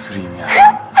içine tüküreyim ya.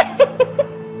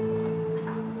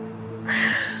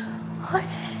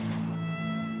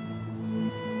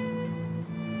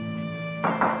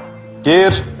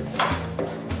 Gir.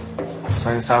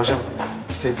 Sayın savcım,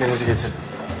 istediklerinizi getirdim.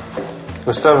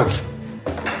 Göster bakayım.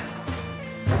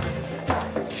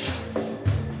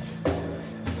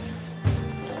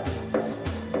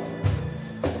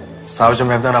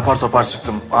 Savcım evden apar topar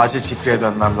çıktım. Acil çiftliğe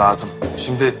dönmem lazım.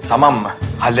 Şimdi tamam mı?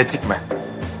 Hallettik mi?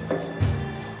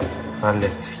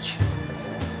 Hallettik.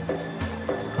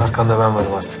 Arkanda ben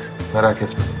varım artık. Merak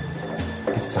etme.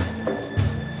 Git sen.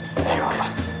 Eyvallah.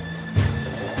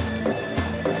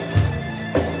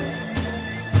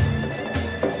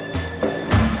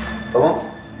 Tamam.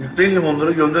 Yükleyin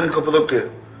limonları gönderin Kapadokya'ya.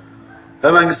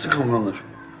 Hemen gitsin kamyonlar.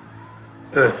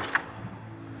 Evet.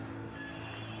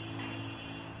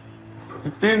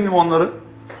 Yükleyin limonları.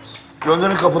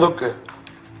 Gönderin Kapadokya'ya.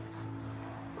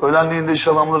 Öğlenleyin de İş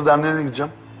Adamları Derneği'ne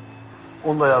gideceğim.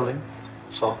 Onu da ayarlayın.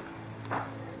 Sağ ol.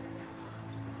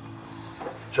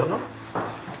 Canım.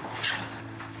 Hoş geldin.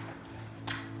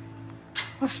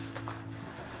 Hoş bulduk.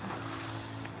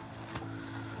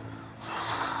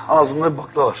 Ağzında bir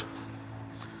bakla var.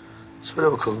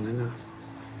 Söyle bakalım dinliyorum.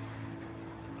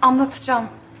 Anlatacağım.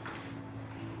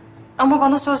 Ama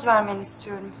bana söz vermeni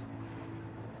istiyorum.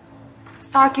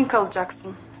 Sakin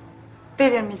kalacaksın.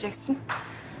 Delirmeyeceksin.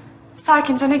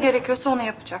 Sakince ne gerekiyorsa onu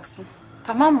yapacaksın.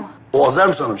 Tamam mı? O Azer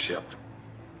mi sana bir şey yaptı?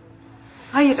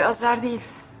 Hayır, Azer değil.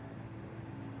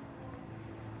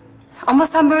 Ama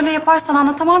sen böyle yaparsan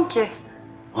anlatamam ki.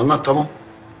 Anlat tamam.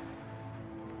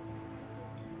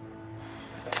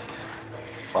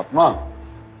 Fatma.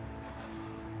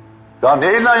 Ya ne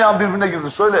elin ayağın birbirine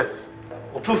girdi söyle.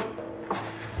 Otur.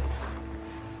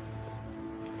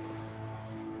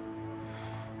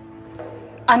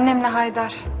 Annemle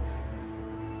Haydar.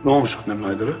 Ne olmuş annemle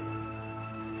Haydar'a?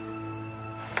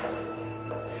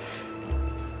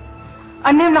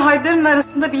 Annemle Haydar'ın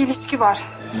arasında bir ilişki var.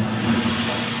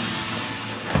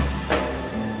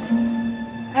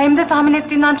 Hem de tahmin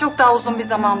ettiğinden çok daha uzun bir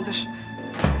zamandır.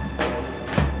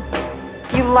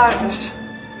 Yıllardır.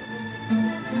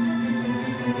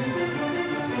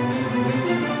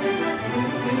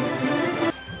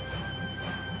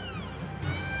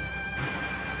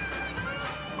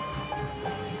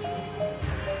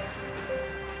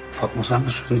 Fatma sen de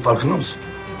söylediğin farkında mısın?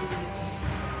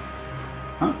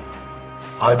 Ha?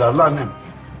 Haydar'la annem.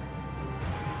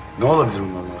 Ne olabilir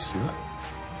onların arasında?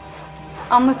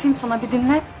 Anlatayım sana, bir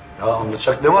dinle. Ya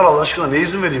anlatacak ne var Allah aşkına? Ne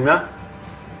izin vereyim ya?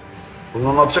 Bunun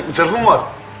anlatacak bir tarafım var.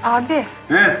 Abi,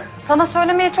 Ne? sana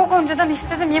söylemeye çok önceden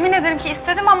istedim. Yemin ederim ki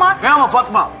istedim ama... Ne ama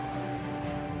Fatma?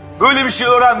 Böyle bir şey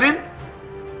öğrendin,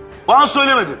 bana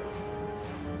söylemedin.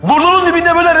 Burnunun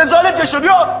dibinde böyle rezalet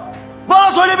yaşanıyor,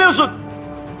 bana söylemiyorsun.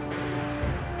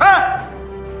 He?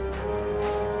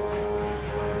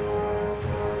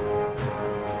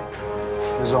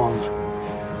 Ne zamandır?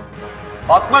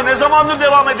 Fatma ne zamandır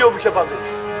devam ediyor bu kepazelik?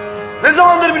 Ne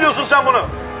zamandır biliyorsun sen bunu?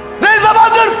 Ne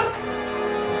zamandır?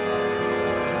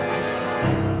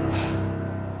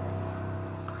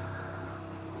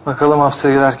 Bakalım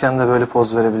hapse girerken de böyle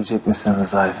poz verebilecek misin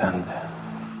Rıza Efendi?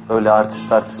 Böyle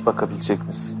artist bakabilecek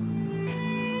misin?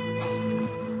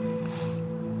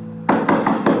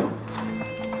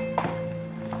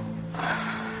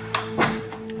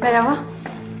 Merhaba.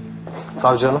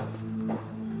 Savcı hanım.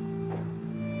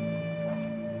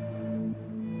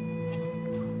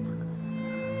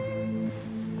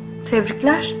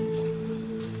 Tebrikler.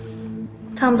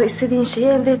 Tam da istediğin şeyi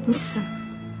elde etmişsin.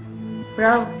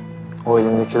 Bravo. O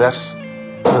elindekiler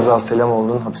Rıza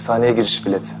Selamoğlu'nun hapishaneye giriş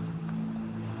bileti.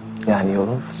 Yani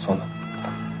yolun sonu.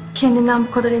 Kendinden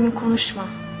bu kadar emin konuşma.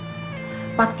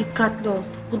 Bak dikkatli ol.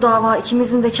 Bu dava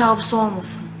ikimizin de kabusu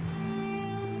olmasın.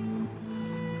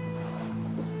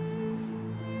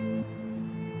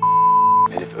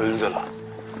 Elif öldü lan.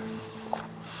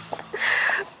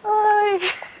 Ay.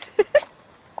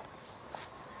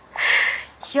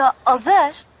 Ya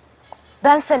Azer,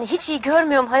 ben seni hiç iyi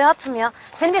görmüyorum hayatım ya.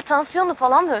 Seni bir tansiyonlu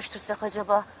falan mı ölçtürsek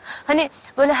acaba? Hani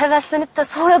böyle heveslenip de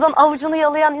sonradan avucunu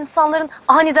yalayan insanların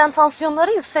aniden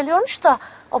tansiyonları yükseliyormuş da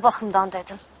o bakımdan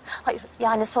dedim. Hayır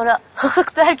yani sonra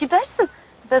hıhık der gidersin.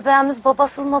 Bebeğimiz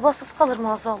babasız mabasız kalır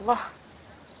maazallah.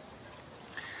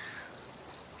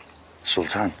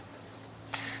 Sultan,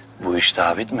 bu iş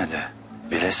daha bitmedi.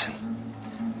 Bilesin.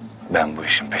 Ben bu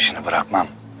işin peşini bırakmam.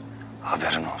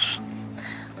 Haberin olsun.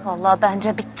 Vallahi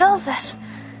bence bitti Azer.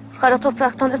 Kara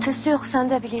topraktan ötesi yok sen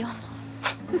de biliyorsun.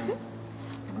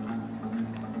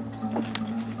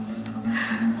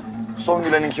 Son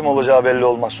gülenin kim olacağı belli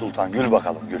olmaz Sultan. Gül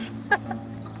bakalım gül.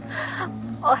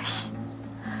 Ay.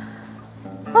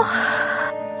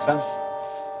 Sen... Ay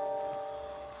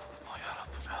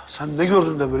yarabbim ya. Sen ne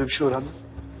gördün de böyle bir şey öğrendin?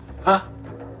 Ha?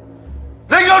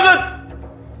 Ne gördün?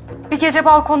 Bir gece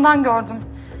balkondan gördüm.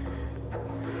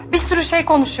 Bir sürü şey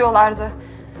konuşuyorlardı.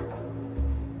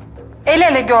 El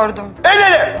ele gördüm. El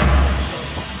ele!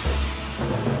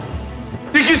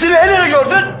 İkisini el ele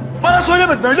gördün, bana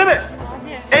söylemedin öyle mi?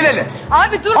 Abi. El ele.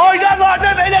 Abi dur. Haydarlar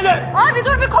deme el ele. Abi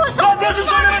dur bir konuşalım. Lan nasıl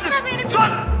söylemedin? Sus!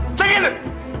 Çek elini.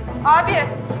 Abi.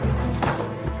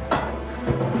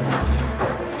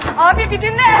 Abi bir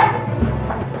dinle.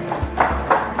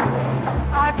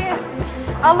 Abi.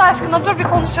 Allah aşkına dur bir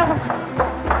konuşalım.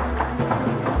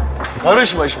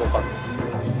 Karışma işime bak.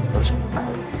 Karışma.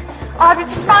 Abi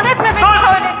pişman etme beni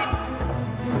söylediğim.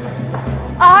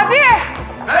 Abi.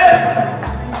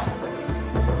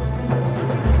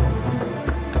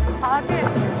 Abi.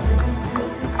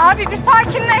 Abi bir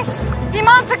sakinleş. Bir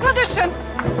mantıklı düşün.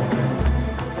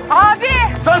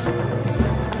 Abi. Sus.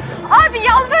 Abi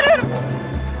yalvarıyorum.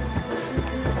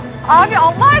 Abi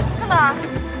Allah aşkına.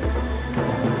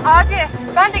 Abi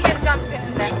ben de geleceğim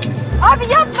seninle. Abi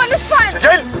yapma lütfen.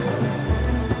 Çekil.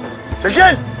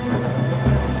 Çekil.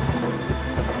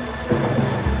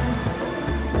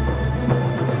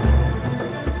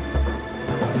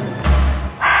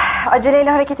 Aceleyle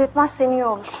hareket etmezsen iyi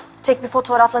olur. Tek bir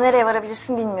fotoğrafla nereye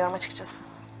varabilirsin bilmiyorum açıkçası.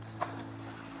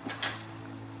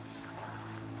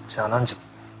 Canancığım.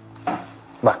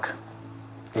 Bak.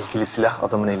 İlgili silah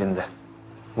adamın elinde.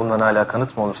 Bundan hala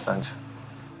kanıt mı olur sence?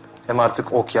 Hem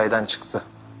artık ok yaydan çıktı.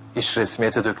 İş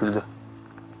resmiyete döküldü.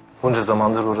 Bunca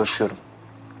zamandır uğraşıyorum.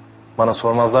 Bana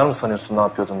sormazlar mı sanıyorsun ne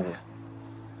yapıyordun diye?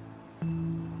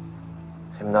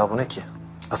 Hem daha bu ne ki?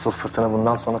 Asıl fırtına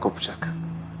bundan sonra kopacak.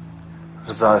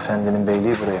 Rıza Efendi'nin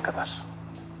beyliği buraya kadar.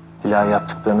 Dila'ya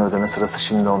yaptıklarını ödeme sırası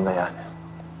şimdi onda yani.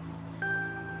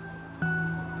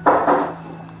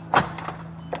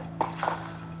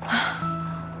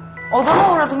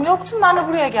 aradım. Yoktun, ben de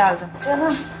buraya geldim.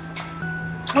 Canım,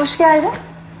 hoş geldin.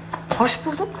 Hoş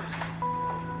bulduk.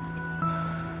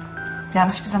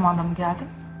 Yanlış bir zamanda mı geldim?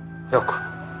 Yok.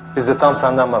 Biz de tam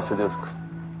senden bahsediyorduk.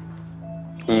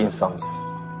 İyi insan mısın?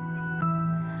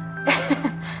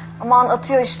 Aman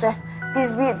atıyor işte.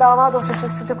 Biz bir dava dosyası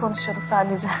üstünde konuşuyorduk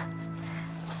sadece.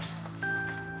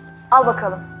 Al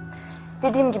bakalım.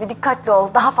 Dediğim gibi dikkatli ol.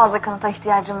 Daha fazla kanıta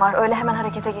ihtiyacım var. Öyle hemen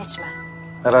harekete geçme.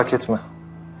 Merak etme.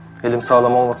 Elim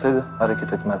sağlam olmasaydı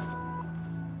hareket etmezdim.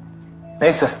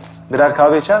 Neyse, birer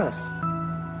kahve içer misin?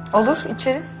 Olur,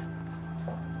 içeriz.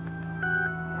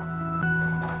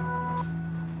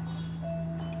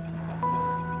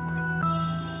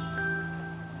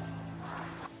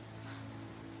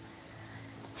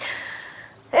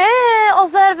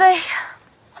 Azer Bey,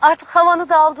 artık havanı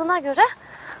da aldığına göre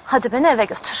hadi beni eve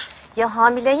götür. Ya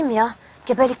hamileyim ya.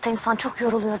 Gebelikte insan çok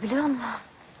yoruluyor biliyor musun?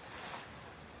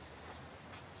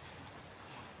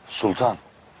 Sultan,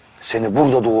 seni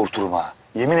burada doğurturum ha.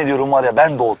 Yemin ediyorum var ya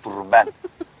ben doğurturum ben.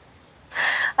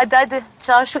 Hadi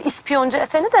çağır şu ispiyoncu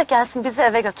Efe'ni de gelsin bizi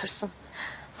eve götürsün.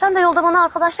 Sen de yolda bana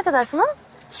arkadaşlık edersin ha?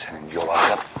 Senin yol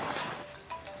arka...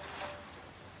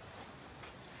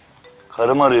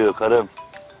 Karım arıyor, karım.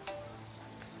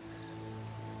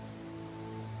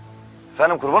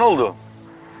 Efendim kurban oldu.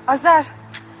 Azer,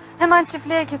 hemen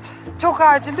çiftliğe git. Çok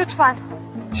acil lütfen.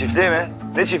 Çiftliğe mi?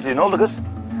 Ne çiftliği? Ne oldu kız?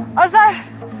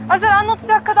 Azer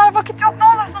anlatacak kadar vakit yok. Ne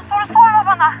olursun soru sorma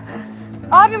bana.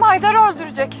 Abim Haydar'ı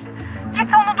öldürecek. Git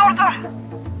onu durdur.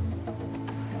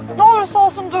 Ne olursa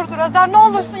olsun durdur Azer. Ne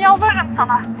olursun yalvarırım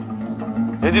sana.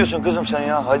 Ne diyorsun kızım sen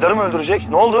ya? Haydar'ı mı öldürecek?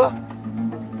 Ne oldu?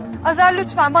 Azer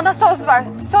lütfen bana söz ver.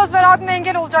 Söz ver abime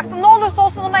engel olacaksın. Ne olursa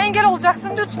olsun ona engel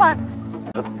olacaksın lütfen.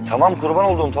 Tamam kurban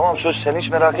olduğum tamam söz sen hiç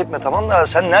merak etme tamam da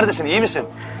sen neredesin iyi misin?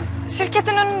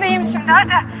 Şirketin önündeyim şimdi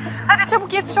hadi. Hadi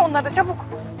çabuk yetiş onlara çabuk.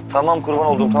 Tamam kurban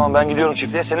olduğum tamam ben gidiyorum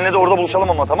çiftliğe seninle de orada buluşalım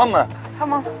ama tamam mı?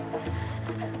 Tamam.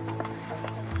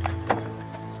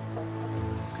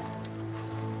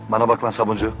 Bana bak lan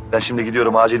Sabuncu ben şimdi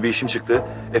gidiyorum acil bir işim çıktı.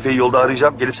 Efe'yi yolda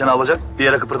arayacağım gelip seni alacak bir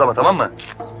yere kıpırdama tamam mı?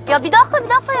 Ya bir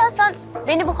dakika ya sen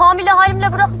beni bu hamile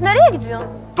halimle bırakıp nereye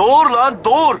gidiyorsun? Doğur lan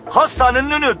doğur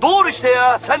hastanenin önü doğur işte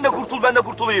ya sen de kurtul ben de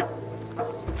kurtulayım.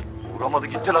 Vuramadı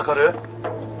gitti la karı.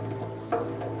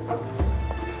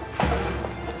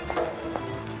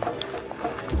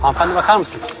 Hanımefendi bakar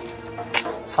mısınız?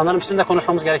 Sanırım sizinle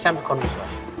konuşmamız gereken bir konumuz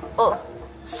var.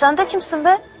 Sen de kimsin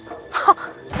be?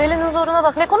 Delinin zoruna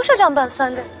bak. Ne konuşacağım ben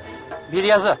seninle? Bir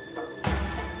yazı.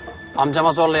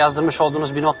 Amcama zorla yazdırmış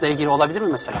olduğunuz bir notla ilgili olabilir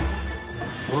mi mesela?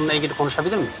 Bununla ilgili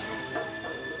konuşabilir miyiz?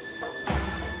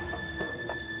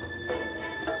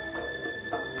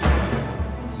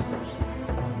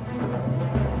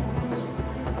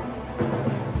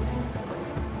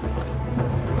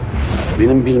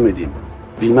 Benim bilmediğim,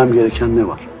 bilmem gereken ne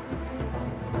var?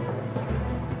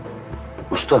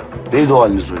 Usta, neydi o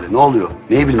haliniz öyle? Ne oluyor?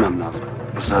 Neyi bilmem lazım?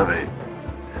 Rıza Bey,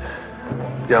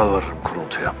 yalvarırım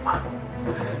kuruntu yapma.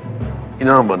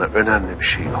 İnan bana önemli bir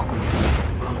şey yok.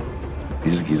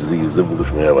 Biz gizli gizli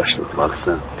buluşmaya başladık. Bak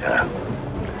sen. Ya,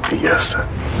 bir görsen.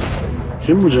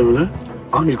 Kim bu Cemile?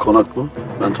 Hangi konak bu?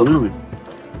 Ben tanıyor muyum?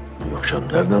 Yok canım,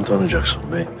 nereden tanıyacaksın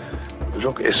bey?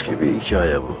 Çok eski bir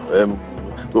hikaye bu. Hem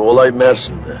bu olay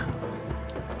Mersin'de.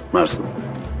 Mersin.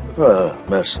 Ha,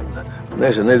 Mersin'de.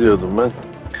 Neyse ne diyordum ben?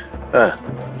 Ha,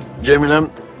 Cemilem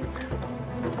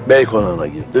Bey konağına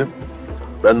girdi.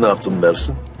 Ben ne yaptım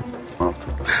dersin? Ne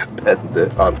yaptın? Ben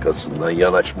de arkasından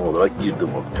yanaşma olarak girdim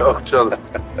o. Yok canım.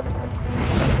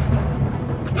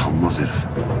 Utanmaz herif.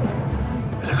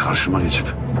 Bir de karşıma geçip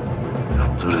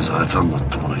yaptığı rezaleti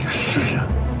anlattı bana. Yüzsüz ya.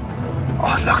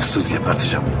 Ahlaksız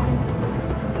geberteceğim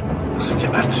bunu. Nasıl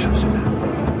geberteceğim seni?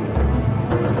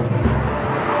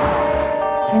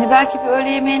 Seni belki bir öğle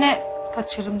yemeğine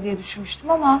kaçırırım diye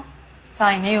düşünmüştüm ama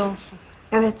sen yine yoğunsun.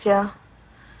 Evet ya.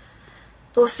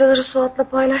 Dosyaları Suat'la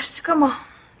paylaştık ama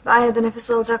ben yine de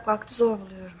nefes alacak vakti zor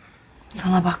buluyorum.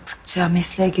 Sana baktıkça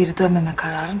mesleğe geri dönmeme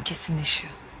kararın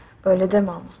kesinleşiyor. Öyle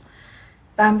deme ama.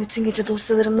 Ben bütün gece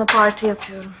dosyalarımla parti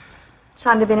yapıyorum.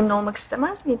 Sen de benimle olmak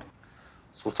istemez miydin?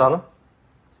 Sultanım,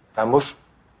 ben boş.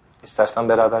 İstersen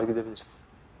beraber gidebiliriz.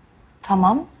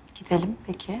 Tamam, gidelim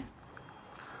peki.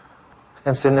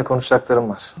 Hem seninle konuşacaklarım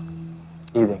var.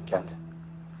 İyi denk geldi.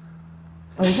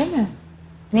 Öyle mi?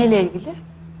 Neyle ilgili?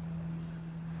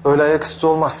 Böyle ayaküstü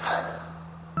olmaz.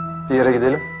 Bir yere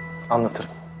gidelim, anlatırım.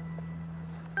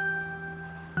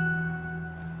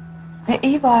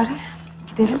 İyi bari.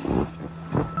 Gidelim.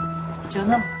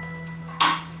 Canım.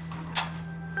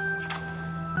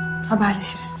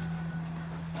 Haberleşiriz.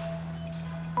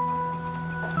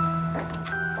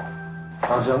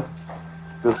 Sağ ol canım.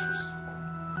 Görüşürüz.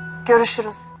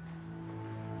 Görüşürüz.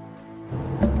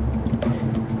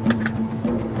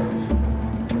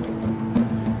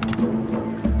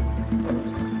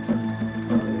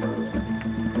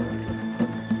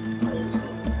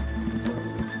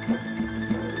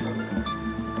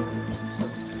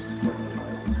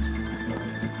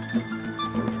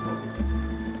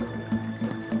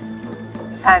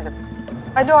 Efendim?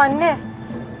 Alo anne.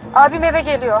 Abim eve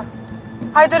geliyor.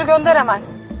 Haydar'ı gönder hemen.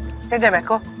 Ne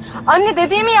demek o? Anne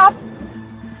dediğimi yap.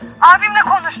 Abimle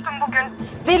konuştum bugün.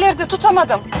 Delirdi,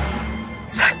 tutamadım.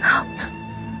 Sen ne yaptın?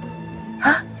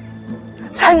 Ha?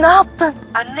 Sen ne yaptın?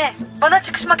 Anne, bana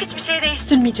çıkışmak hiçbir şey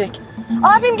değiştirmeyecek.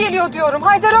 Abim geliyor diyorum,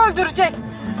 Haydar'ı öldürecek.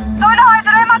 Söyle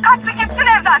Haydar'a hemen kaçsın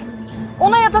gitsin evden.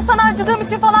 Ona ya da sana acıdığım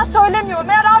için falan söylemiyorum.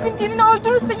 Eğer abim birini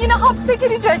öldürürse yine hapse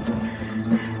girecek.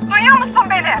 Duyuyor musun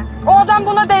beni? O adam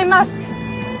buna değmez.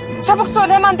 Çabuk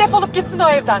söyle, hemen defolup gitsin o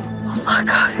evden. Allah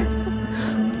kahretsin.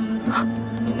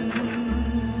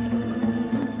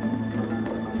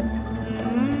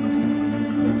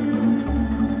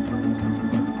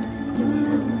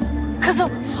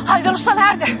 Kızım, Haydar Usta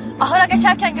nerede? Ahıra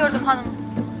geçerken gördüm hanım.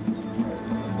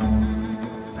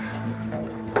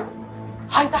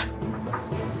 Haydar.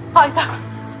 Haydar.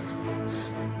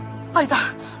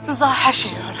 Haydar. Rıza her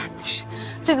şeyi öğrenmiş.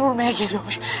 Seni vurmaya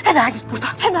geliyormuş. Hemen git buradan.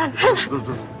 Hemen. Dur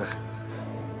bir dakika.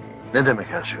 Ne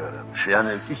demek her şeyi öğrenmiş?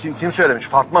 Yani kim söylemiş?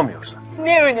 Fatma mı yoksa?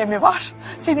 Ne önemi var?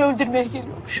 Seni öldürmeye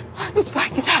geliyormuş.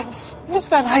 Lütfen gider misin?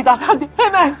 Lütfen Haydar, hadi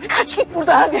hemen. Kaç git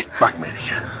buradan hadi. Bak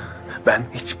Melike, ben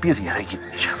hiçbir yere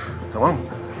gitmeyeceğim. Tamam mı?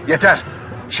 Yeter.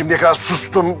 Şimdiye kadar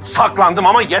sustum, saklandım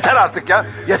ama yeter artık ya.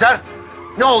 Yeter.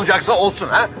 Ne olacaksa olsun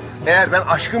ha. Eğer ben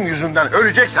aşkım yüzünden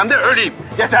öleceksem de öleyim.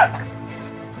 Yeter.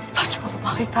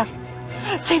 Saçmalama Haydar.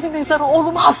 Seni mezara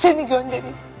oğluma hapse mi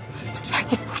göndereyim? Lütfen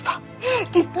git buradan.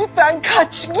 Git lütfen,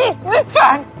 kaç. Git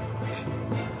lütfen.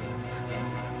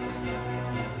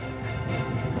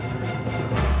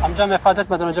 Amcam vefat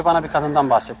etmeden önce bana bir kadından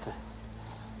bahsetti.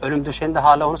 Ölüm düşeğinde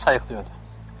hala onu sayıklıyordu.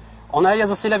 Ona el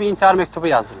yazısıyla bir intihar mektubu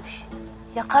yazdırmış.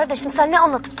 Ya kardeşim sen ne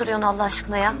anlatıp duruyorsun Allah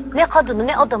aşkına ya? Ne kadını,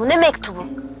 ne adamı, ne mektubu.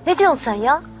 Ne diyorsun sen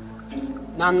ya?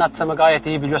 Ne anlattığımı gayet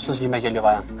iyi biliyorsunuz gibime geliyor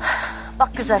bayan. Bak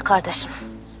güzel kardeşim.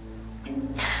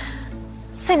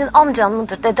 Senin amcan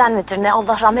mıdır, deden midir ne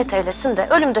Allah rahmet eylesin de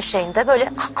ölüm döşeğinde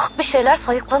böyle bir şeyler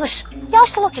sayıklamış.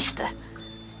 Yaşlılık işte.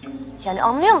 Yani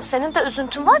anlıyor musun? Senin de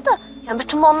üzüntün var da yani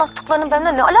bütün bu anlattıklarının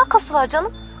benimle ne alakası var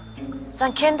canım?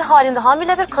 Ben kendi halinde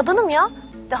hamile bir kadınım ya.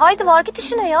 De haydi var git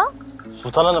işine ya.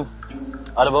 Sultan Hanım,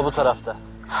 araba bu tarafta.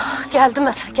 Geldim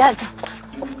Efe, geldim.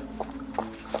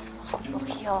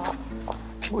 Allah ya.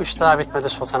 Bu iş daha bitmedi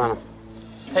Sultan Hanım.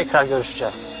 Tekrar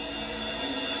görüşeceğiz.